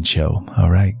Shopping Show. All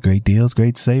right. Great deals,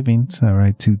 great savings. All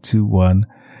right.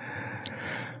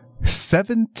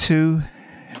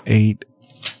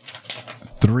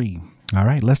 221-7283. All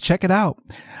right. Let's check it out.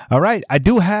 All right. I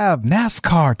do have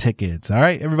NASCAR tickets. All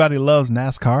right. Everybody loves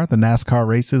NASCAR, the NASCAR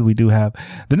races. We do have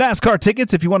the NASCAR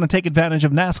tickets. If you want to take advantage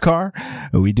of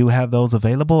NASCAR, we do have those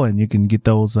available and you can get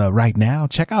those right now.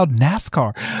 Check out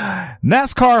NASCAR.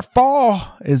 NASCAR fall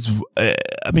is,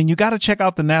 you got to check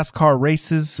out the NASCAR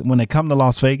races when they come to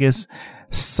Las Vegas.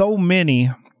 So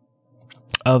many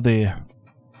of the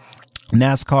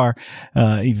NASCAR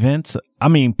events,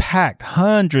 packed.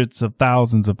 Hundreds of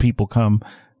thousands of people come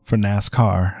for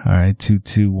NASCAR. All right.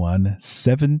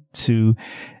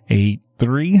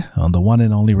 221-7283 on the one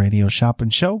and only Radio Shopping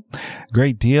Show.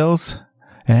 Great deals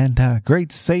and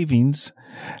great savings.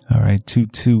 All right.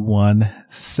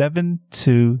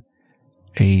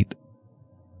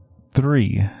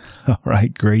 221-7283. All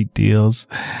right. Great deals.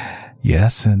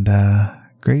 Yes. And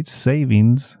great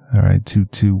savings. All right.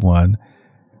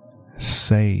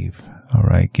 221-SAVE. All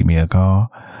right. Give me a call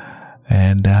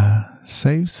and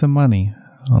save some money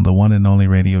on the one and only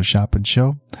Radio Shopping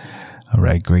Show. All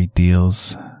right. Great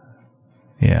deals.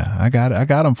 Yeah, I got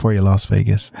them for you, Las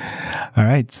Vegas. All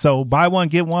right. So buy one,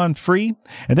 get one free.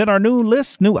 And then our new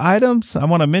list, new items I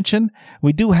want to mention.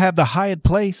 We do have the Hyatt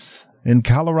Place in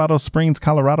Colorado Springs,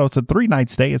 Colorado. It's a 3-night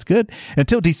stay. It's good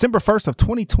until December 1st of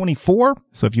 2024.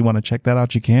 So if you want to check that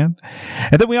out, you can.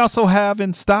 And then we also have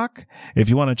in stock, if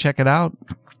you want to check it out,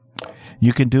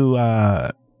 you can do,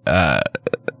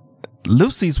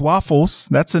 Lucy's Waffles.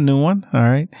 That's a new one. All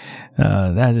right.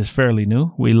 That is fairly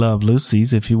new. We love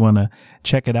Lucy's. If you want to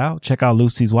check it out, check out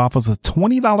Lucy's Waffles. It's a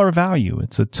 $20 value.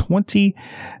 It's a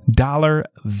 $20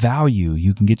 value.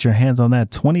 You can get your hands on that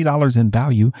 $20 in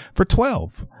value for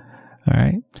 $12. All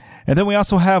right. And then we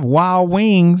also have Wild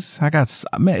Wings. I got so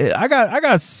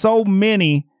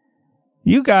many.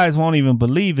 You guys won't even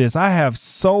believe this. I have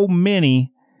so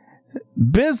many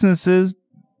businesses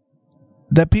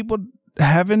that people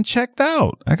haven't checked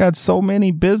out. I got so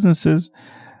many businesses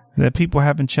that people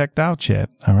haven't checked out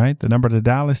yet. All right. The number to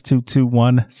dial is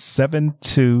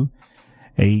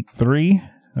 221-7283.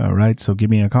 All right. So give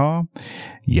me a call.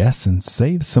 Yes. And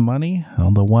save some money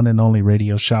on the one and only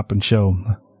Radio Shopping Show.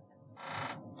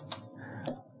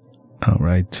 All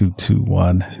right.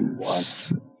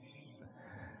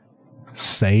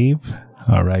 221-SAVE.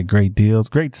 All right. Great deals.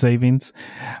 Great savings.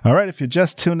 All right. If you're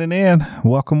just tuning in,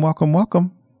 welcome, welcome,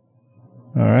 welcome.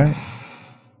 All right.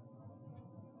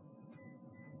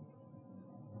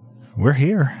 We're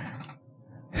here.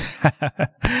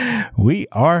 We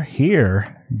are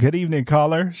here. Good evening,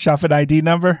 caller. Shopping ID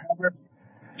number?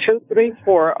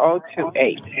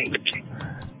 234028.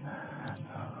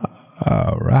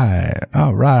 All right.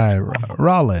 All right.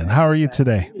 Rollin, how are you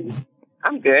today?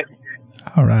 I'm good.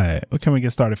 All right. What can we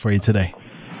get started for you today?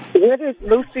 Where is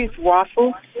Lucy's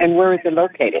Waffles and where is it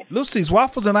located? Lucy's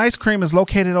Waffles and Ice Cream is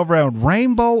located over at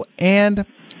Rainbow and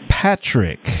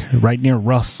Patrick, right near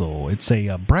Russell. It's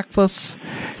a breakfast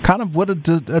kind of with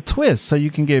a twist. So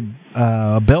you can get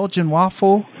a Belgian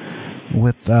waffle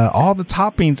with all the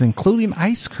toppings, including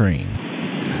ice cream.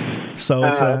 So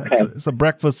it's a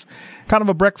breakfast, kind of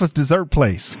a breakfast dessert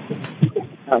place.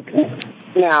 Okay.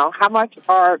 Now, how much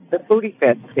are the Foodie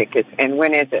Fest tickets, and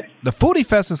when is it? The Foodie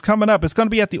Fest is coming up. It's going to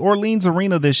be at the Orleans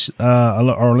Arena,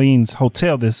 Orleans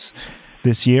Hotel this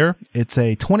year. It's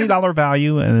a $20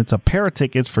 value, and it's a pair of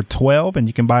tickets for $12, and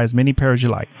you can buy as many pairs as you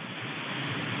like.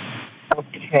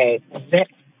 Okay.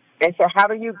 And so how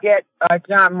do you get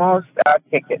John Moss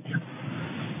tickets?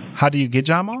 How do you get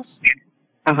John Moss?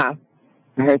 Uh-huh.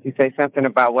 I heard you say something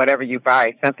about whatever you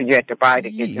buy, something you have to buy to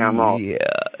get John Moss. Yeah.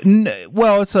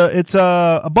 Well, it's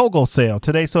a BOGO sale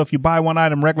today. So if you buy one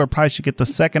item regular price, you get the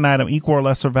second item equal or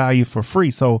lesser value for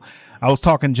free. So I was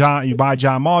talking you buy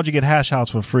John Moss, you get Hash House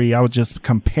for free. I was just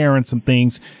comparing some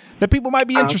things that people might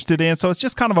be interested in. So it's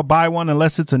just kind of a buy one,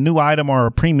 unless it's a new item or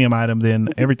a premium item, then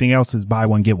everything else is buy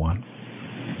one, get one.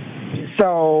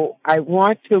 So I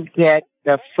want to get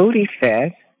the Foodie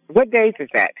Fest. What days is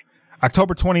that?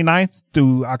 October 29th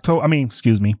through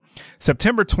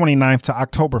September 29th to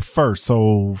October 1st.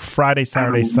 So Friday,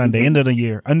 Saturday, Sunday, end of the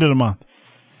year, end of the month.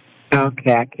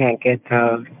 Okay, I can't get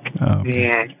those. Okay.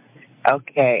 Yeah.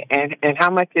 Okay, and how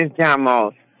much is John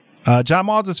Mull's? John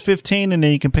Mull's is $15, and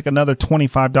then you can pick another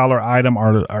 $25 item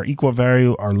or equal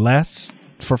value or less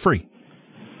for free.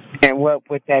 And what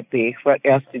would that be? What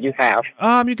else do you have?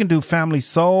 You can do Family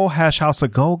Soul, Hash House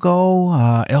of Go-Go,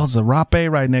 El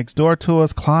Zarape right next door to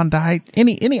us, Klondike,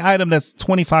 any item that's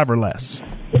 25 or less.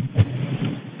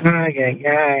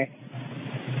 I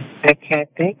can't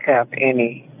think of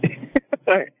any.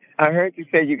 I heard you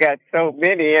say you got so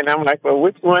many, and I'm like, well,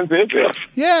 which ones is it?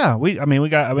 Yeah, we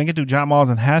can do John Mull's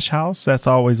and Hash House. That's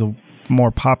always a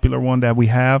more popular one that we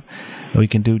have. We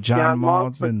can do John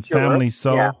Mull's and Family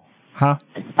Soul. Yeah. Huh?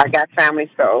 I got Family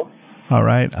Soul. All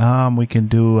right. We can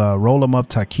do Roll 'em Up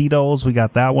Taquitos. We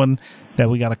got that one that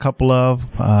we got a couple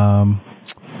of.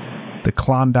 The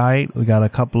Klondike, we got a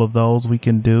couple of those we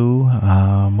can do.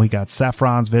 We got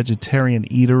Saffron's Vegetarian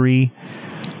Eatery.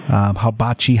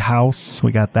 Hibachi House,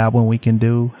 we got that one we can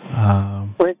do.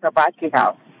 Where's Hibachi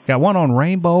House? Got one on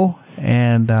Rainbow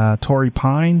and Torrey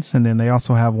Pines, and then they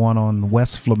also have one on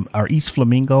East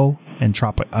Flamingo and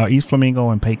East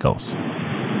Flamingo and Pecos.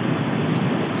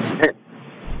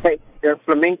 The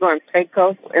Flamingo and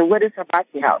Pecos. And what is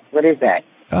Hibachi House? What is that?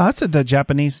 It's the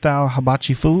Japanese style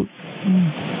hibachi food.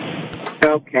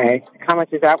 Okay. How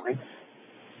much is that one?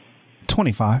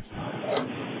 $25.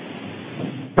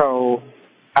 So,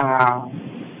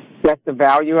 that's the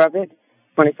value of it?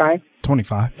 $25?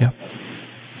 $25, yeah.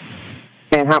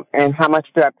 And how much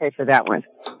do I pay for that one?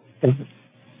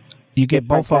 You get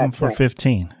both of them for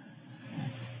 $15.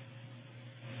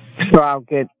 So I'll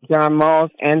get John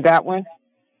Mull's and that one?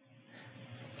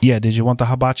 Yeah, did you want the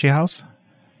Hibachi House?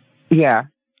 Yeah.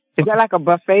 Is that like a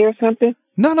buffet or something?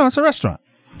 No, it's a restaurant.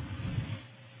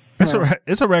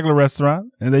 It's a regular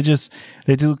restaurant, and they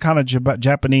do kind of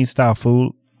Japanese style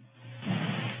food.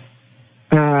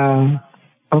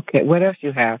 Okay. What else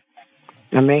you have?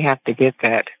 I may have to get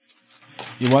that.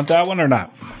 You want that one or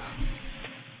not?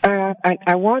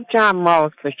 I want John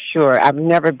Mull's for sure. I've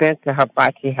never been to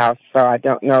Hibachi House, so I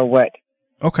don't know what.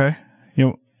 Okay.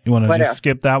 You want to just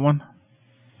skip that one?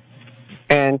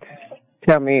 And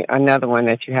tell me another one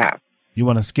that you have. You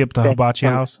want to skip the Hibachi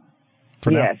House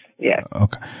for now? Yes.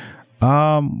 Okay.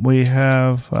 We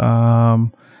have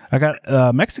I got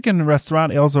a Mexican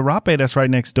restaurant El Zarape that's right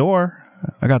next door.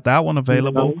 I got that one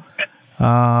available.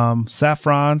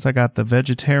 Saffron's, I got the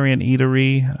Vegetarian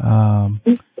Eatery.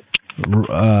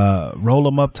 Roll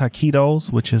 'em Up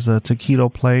Taquitos, which is a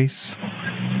taquito place.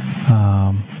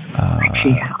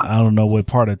 I don't know what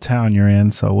part of town you're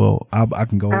in, so I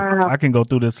can go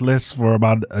through this list for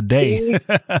about a day. East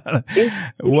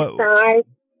Side.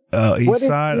 East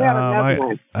Side.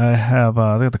 I have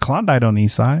the Klondike on the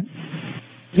East Side.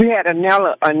 You had a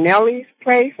Nelly's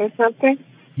place or something?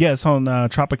 Yeah, it's on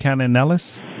Tropicana and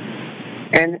Nellis.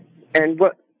 And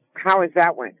what? How is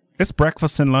that one? It's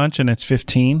breakfast and lunch, and it's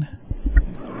 $15.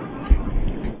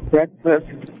 Breakfast.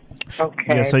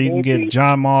 Okay. Yeah, so you can get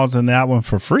John Mull's and that one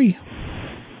for free.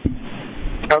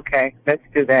 Okay, let's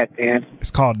do that then.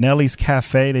 It's called Nelly's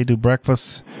Cafe. They do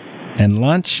breakfast and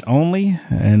lunch only,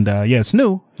 and it's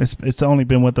new. It's only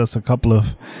been with us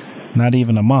not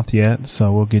even a month yet.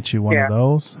 So we'll get you one of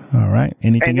those. All right.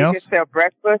 Anything else? And you can sell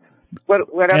breakfast. What else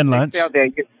and do lunch? They sell there?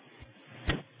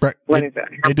 What is that?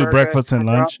 They do breakfast and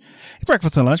lunch.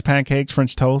 Breakfast and lunch: pancakes,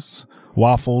 French toast,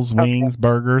 waffles, wings,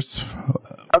 burgers.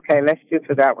 Okay, let's do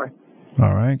for that one.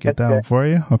 All right, get that one for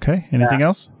you. Okay. Anything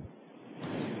else?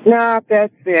 No,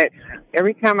 that's it.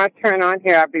 Every time I turn on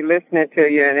here, I'll be listening to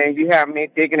you, and then you have me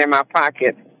digging in my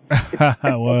pocket.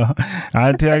 Well,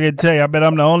 I can tell you, I bet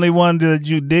I'm the only one that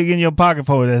you dig in your pocket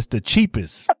for that's the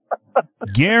cheapest.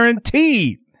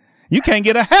 Guaranteed. You can't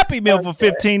get a Happy Meal for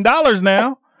 $15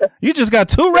 now. You just got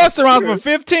 2 restaurants for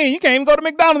 $15. You can't even go to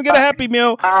McDonald's and get a Happy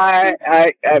Meal. I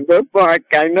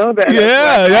know that.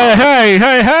 Yeah.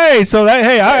 Hey. So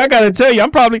I got to tell you,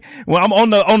 I'm on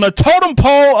the totem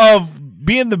pole of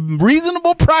being the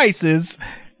reasonable prices.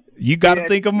 You got to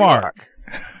think of Mark.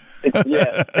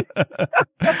 Yeah.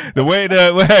 the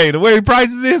way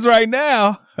prices is right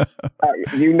now.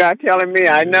 You're not telling me.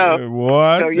 I know.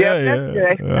 What? So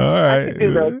that's good. All right. I can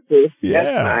do those two. Yeah,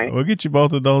 that's fine. We'll get you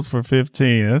both of those for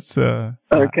 $15. That's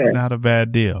not a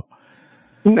bad deal.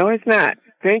 No, it's not.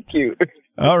 Thank you.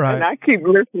 All right. And I keep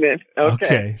listening.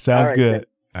 Okay. Sounds good.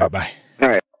 All right. Bye. All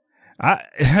right.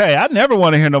 I never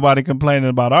want to hear nobody complaining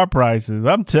about our prices.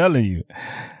 I'm telling you.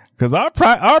 Because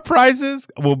our prices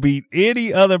will beat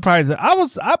any other prices.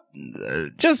 I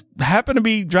just happened to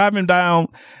be driving down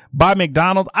by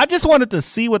McDonald's. I just wanted to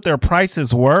see what their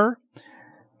prices were.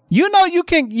 You know,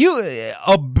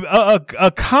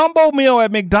 a combo meal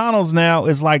at McDonald's now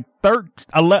is like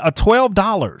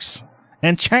 $12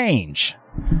 and change.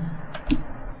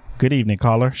 Good evening,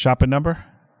 caller. Shopping number?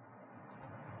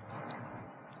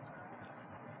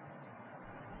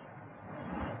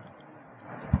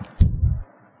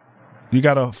 You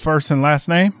got a first and last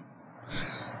name?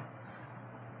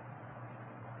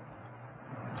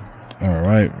 All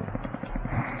right.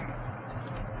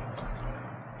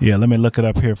 Yeah, let me look it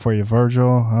up here for you, Virgil.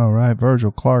 All right, Virgil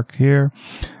Clark here.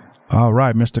 All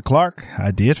right, Mr. Clark,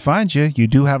 I did find you. You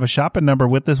do have a shopping number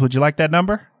with us. Would you like that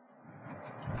number?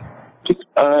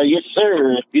 Yes,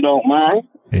 sir, if you don't mind.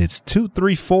 It's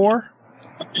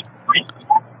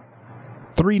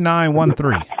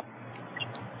 234-3913.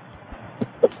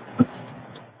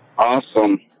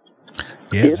 Awesome.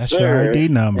 Yeah, yes, that's sir. your ID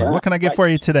number. Yeah. What can I get for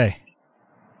you today?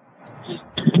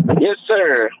 Yes,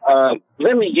 sir.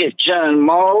 Let me get John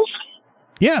Malls.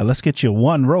 Yeah, let's get you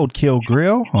one Roadkill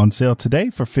Grill on sale today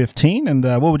for $15. And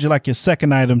what would you like your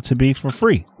second item to be for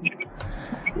free?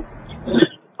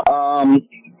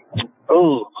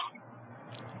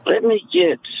 Let me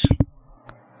get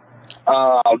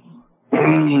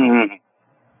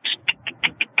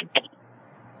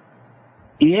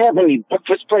do you have any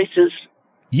breakfast places?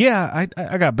 Yeah,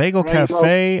 I got Bagel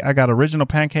Cafe. I got Original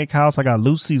Pancake House. I got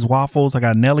Lucy's Waffles. I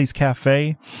got Nellie's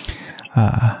Cafe.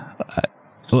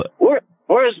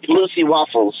 Where's Lucy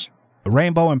Waffles?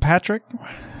 Rainbow and Patrick.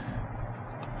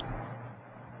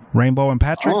 Rainbow and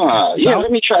Patrick. Yeah,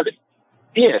 let me try this.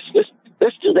 Yes, let's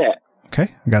do that.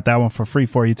 Okay, I got that one for free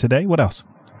for you today. What else?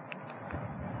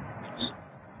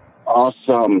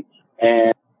 Awesome.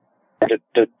 And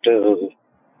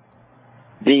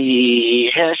the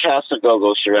Hash House of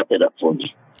Go-Go should wrap it up for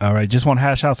me. All right, just one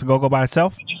Hash House of Go-Go by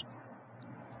itself?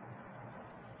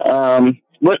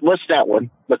 What's that one?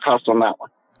 The cost on that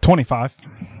one? $25.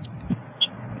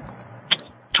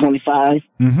 $25?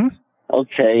 Mm-hmm.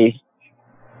 Okay.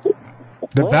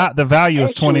 The value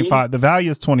is $25. The value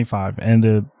is $25, and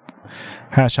the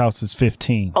Hash House is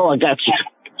 $15. Oh, I got you.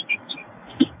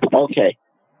 Okay.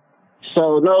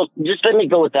 So no, just let me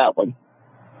go with that one.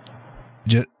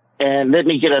 And let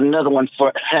me get another one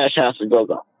for Hash House of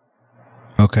Go-Go.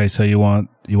 Okay, so you want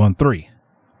 3?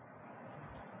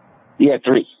 Yeah,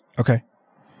 3. Okay.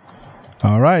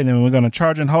 All right, and we're going to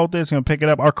charge and hold this. Going to pick it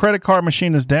up. Our credit card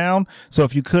machine is down, so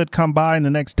if you could come by in the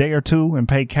next day or two and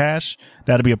pay cash,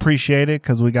 that'd be appreciated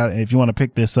because if you want to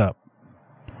pick this up.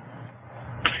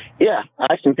 Yeah,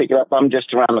 I can pick it up. I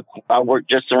work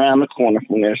just around the corner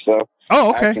from there, so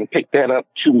okay. I can pick that up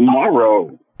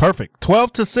tomorrow. Perfect.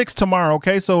 12 to 6 tomorrow,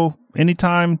 okay? So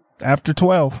anytime after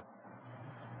 12.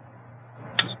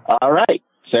 All right.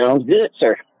 Sounds good,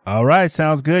 sir. All right.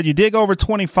 Sounds good. You did go over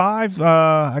 25.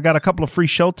 I got a couple of free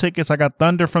show tickets. I got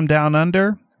Thunder from Down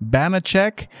Under,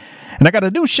 Banachek, and I got a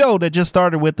new show that just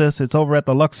started with us. It's over at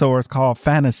the Luxor. It's called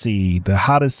Fantasy, the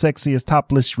hottest, sexiest,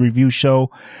 topless review show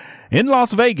in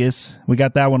Las Vegas. We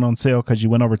got that one on sale because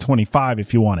you went over 25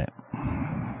 if you want it.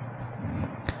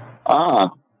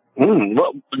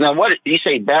 Now, what did you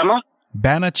say, Bama?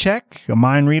 Banachek, a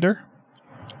mind reader.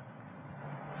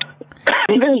 Let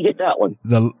me get that one.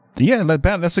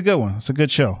 That's a good one. It's a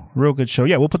good show. Real good show.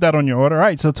 Yeah, we'll put that on your order. All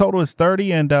right, so total is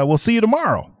 30, and we'll see you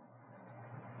tomorrow.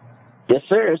 Yes,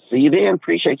 sir. See you then.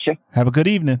 Appreciate you. Have a good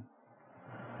evening.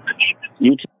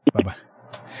 You too. Bye-bye.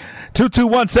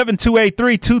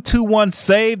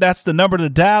 221-7283-221-SAVE. That's the number to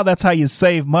dial. That's how you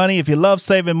save money. If you love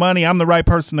saving money, I'm the right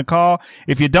person to call.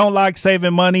 If you don't like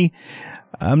saving money,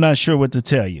 I'm not sure what to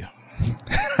tell you.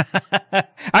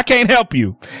 I can't help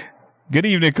you. Good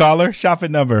evening, caller.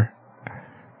 Shopping number.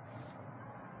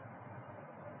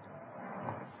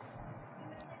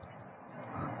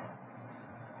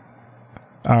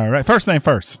 All right. First name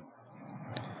first.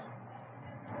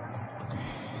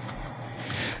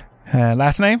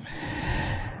 Last name?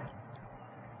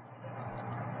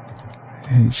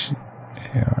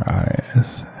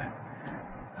 H-A-R-I-S.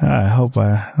 I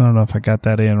don't know if I got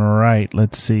that in right.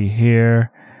 Let's see here.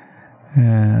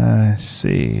 Let's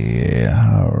see.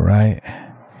 All right.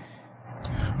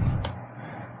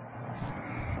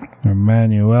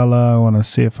 Emanuela. I want to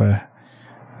see if I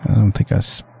don't think I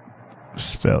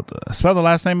spelled the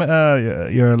last name.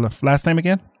 Your last name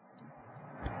again?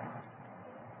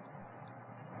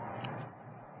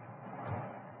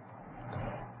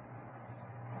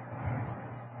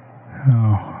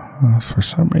 Oh, for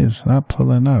some reason it's not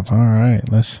pulling up. All right,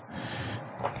 let's.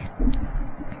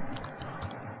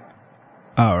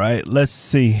 All right, let's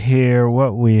see here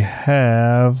what we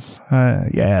have.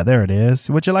 Yeah, there it is.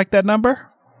 Would you like that number?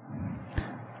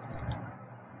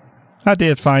 I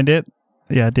did find it.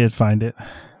 Yeah, I did find it.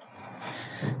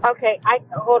 Okay,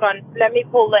 hold on. Let me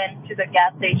pull into the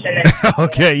gas station.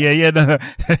 Okay, yeah. No.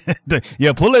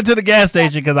 Yeah, pull into the gas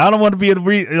station because I don't want to be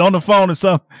on the phone or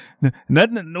something.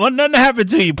 Nothing happened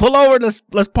to you. Pull over. Let's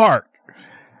park.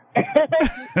 I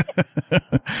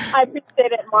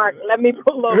appreciate it, Mark. Let me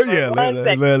pull over. Yeah, One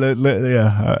second.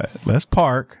 yeah. All right, let's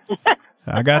park.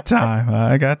 I got time.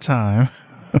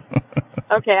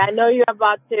 Okay, I know you're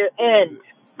about to end.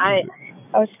 I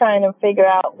was trying to figure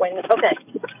out when. Okay,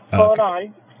 hold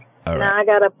on. All now right. I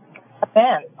got a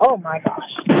pen. Oh my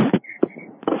gosh,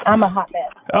 I'm a hot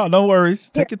mess. Oh, no worries.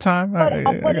 Take your time. I'll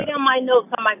put it on my notes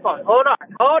on my phone. Hold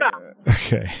on.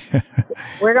 Okay.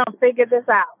 We're gonna figure this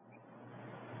out.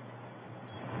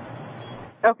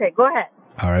 Okay, go ahead.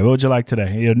 All right. What would you like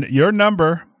today? Your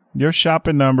number, your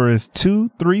shopping number is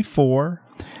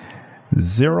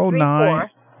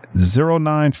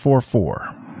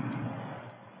 234-0944.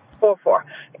 44.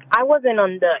 I wasn't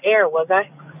on the air, was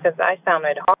I? Because I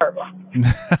sounded horrible.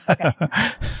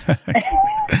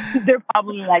 They're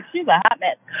probably like, she's a hot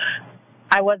mess.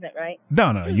 I wasn't, right?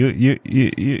 No. You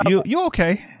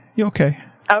okay? You okay?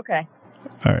 Okay.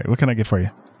 All right. What can I get for you?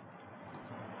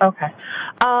 Okay.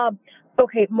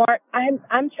 Okay, Mark,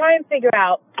 I'm trying to figure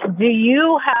out, do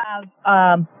you have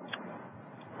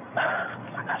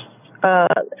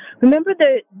remember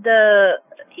the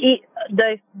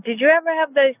did you ever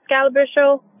have the Excalibur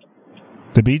show?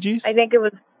 The Bee Gees? I think it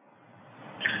was.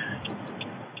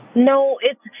 No,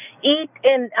 it's Eat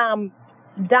and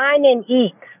Dine and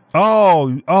Eat.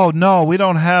 Oh no, we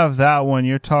don't have that one.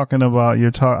 You're talking about I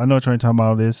know what you're talking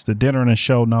about. It's the dinner and a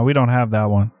show. No, we don't have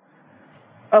that one.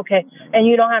 Okay, and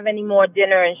you don't have any more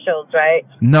dinner and shows, right?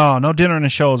 No dinner and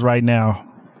shows right now.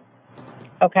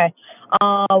 Okay.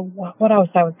 What else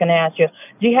I was going to ask you?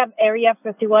 Do you have Area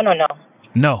 51 or no?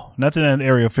 No, nothing in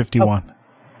Area 51.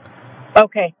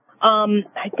 Okay.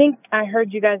 I think I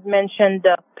heard you guys mention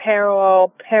the Para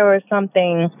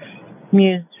something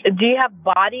music. Do you have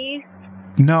Bodies?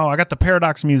 No, I got the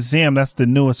Paradox Museum. That's the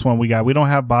newest one we got. We don't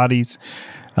have Bodies.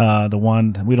 We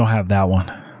don't have that one.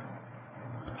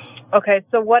 Okay,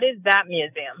 so what is that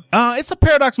museum? It's a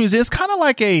Paradox Museum. It's kind of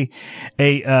like a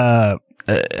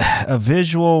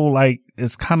visual, like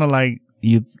it's kind of like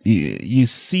you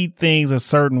see things a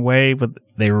certain way, but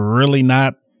they're really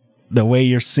not the way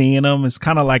you're seeing them. It's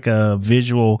kind of like a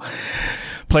visual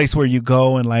place where you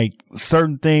go and like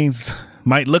certain things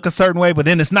might look a certain way, but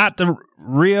then it's not the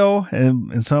real,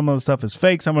 and some of the stuff is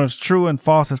fake, some of it's true and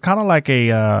false. It's kind of like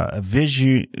a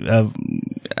visual of.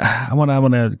 I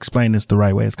want to explain this the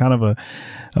right way. It's kind of a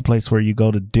place where you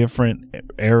go to different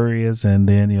areas and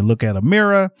then you look at a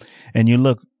mirror and you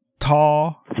look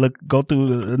tall, go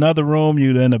through another room,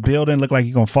 you in a building, look like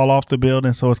you're going to fall off the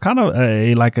building. So it's kind of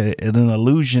like an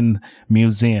illusion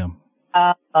museum.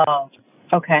 Oh,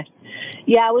 okay.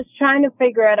 Yeah, I was trying to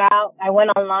figure it out. I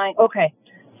went online. Okay.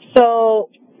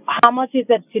 So how much is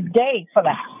it today for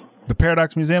that? The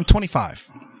Paradox Museum, $25.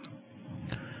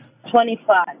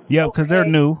 25. Yeah, because they're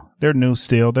new. They're new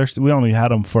still. We only had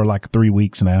them for like 3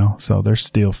 weeks now, so they're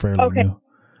still fairly new.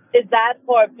 Is that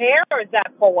for a pair or is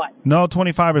that for what? No,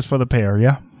 25 is for the pair.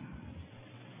 Yeah.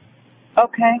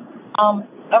 Okay.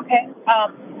 Okay.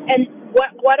 And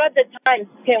what are the times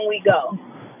can we go?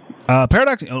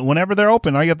 Paradox, whenever they're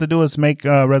open, all you have to do is make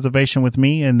a reservation with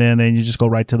me, and then you just go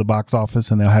right to the box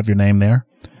office, and they'll have your name there.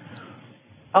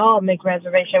 Oh, make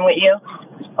reservation with you.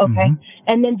 Okay. Mm-hmm.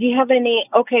 And then do you have any,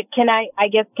 can I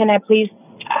please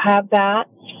have that?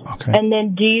 Okay. And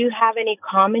then do you have any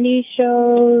comedy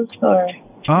shows or?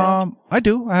 I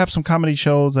do. I have some comedy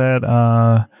shows at,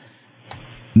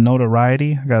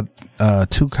 Notoriety. I got,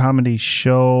 2 comedy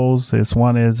shows. This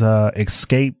one is,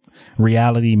 Escape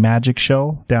Reality Magic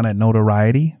Show down at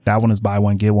Notoriety. That one is buy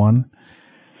one, get one.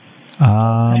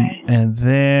 And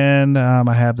then,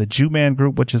 I have the Jew Man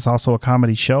Group, which is also a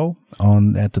comedy show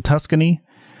at the Tuscany.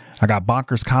 I got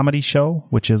Bonkers Comedy Show,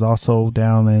 which is also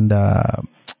down in,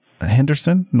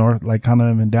 Henderson, like kind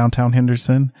of in downtown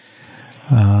Henderson.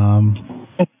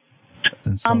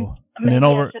 And so, and then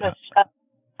over,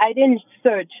 I didn't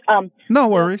search. No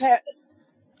worries.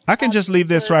 I can just leave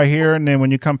this right here. And then when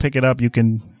you come pick it up, you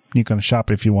can shop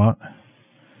if you want.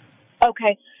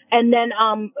 Okay. And then,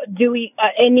 do we,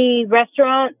 any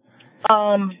restaurant,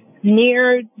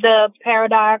 near the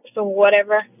Paradox or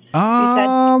whatever?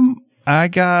 I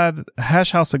got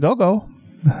Hash House A Go-Go.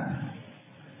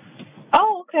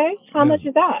 Oh, okay. How much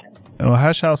is that? Well,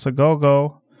 Hash House A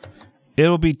Go-Go,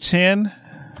 it'll be $10.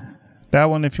 That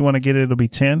one, if you want to get it, it'll be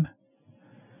 $10.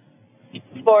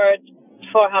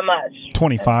 for how much?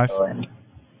 25.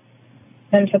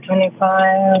 10 for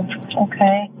 25.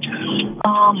 Okay.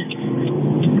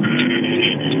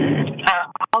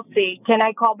 I'll see. Can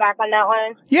I call back on that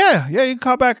one? Yeah, you can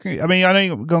call back. I mean, I know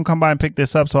you're going to come by and pick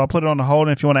this up, so I'll put it on the hold.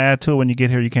 And if you want to add to it when you get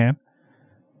here, you can.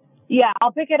 Yeah,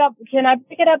 I'll pick it up. Can I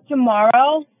pick it up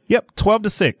tomorrow? Yep, 12 to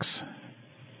 6.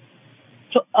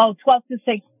 12 to 6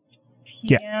 p.m.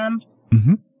 Yeah.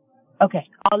 Mm-hmm. Okay,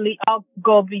 I'll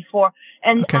go before.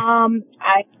 And okay.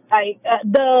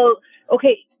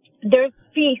 There's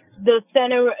feast. The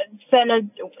center.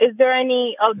 Is there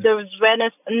any of the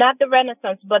not the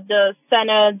Renaissance, but the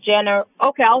San Gennaro?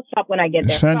 Okay, I'll stop when I get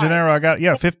there. San Gennaro, I got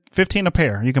 15 a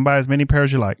pair. You can buy as many pairs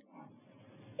as you like.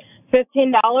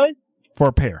 $15 for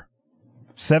a pair.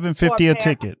 $7.50 a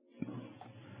ticket.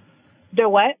 They're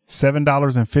what?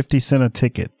 $7.50 a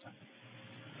ticket.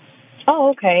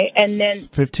 Oh, okay. And then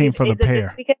 15 for the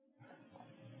pair.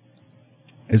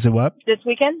 Is it what? This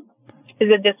weekend?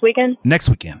 Is it this weekend? Next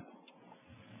weekend.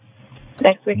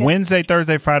 Next weekend. Wednesday,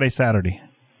 Thursday, Friday, Saturday.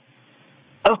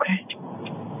 Okay.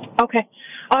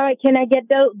 All right. Can I get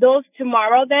those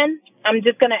tomorrow then? I'm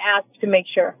just going to ask to make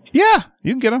sure. Yeah,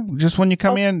 you can get them. Just when you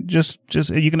come in, just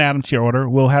you can add them to your order.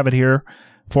 We'll have it here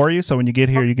for you. So when you get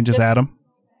here, you can just add them.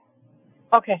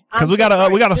 Okay. Because we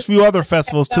got a few other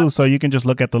festivals too, so you can just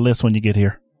look at the list when you get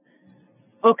here.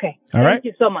 Okay. All right. Thank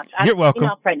you so much. You're welcome.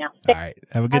 Right now. All right.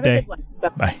 Have a good day.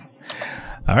 Bye.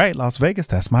 All right, Las Vegas.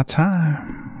 That's my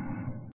time.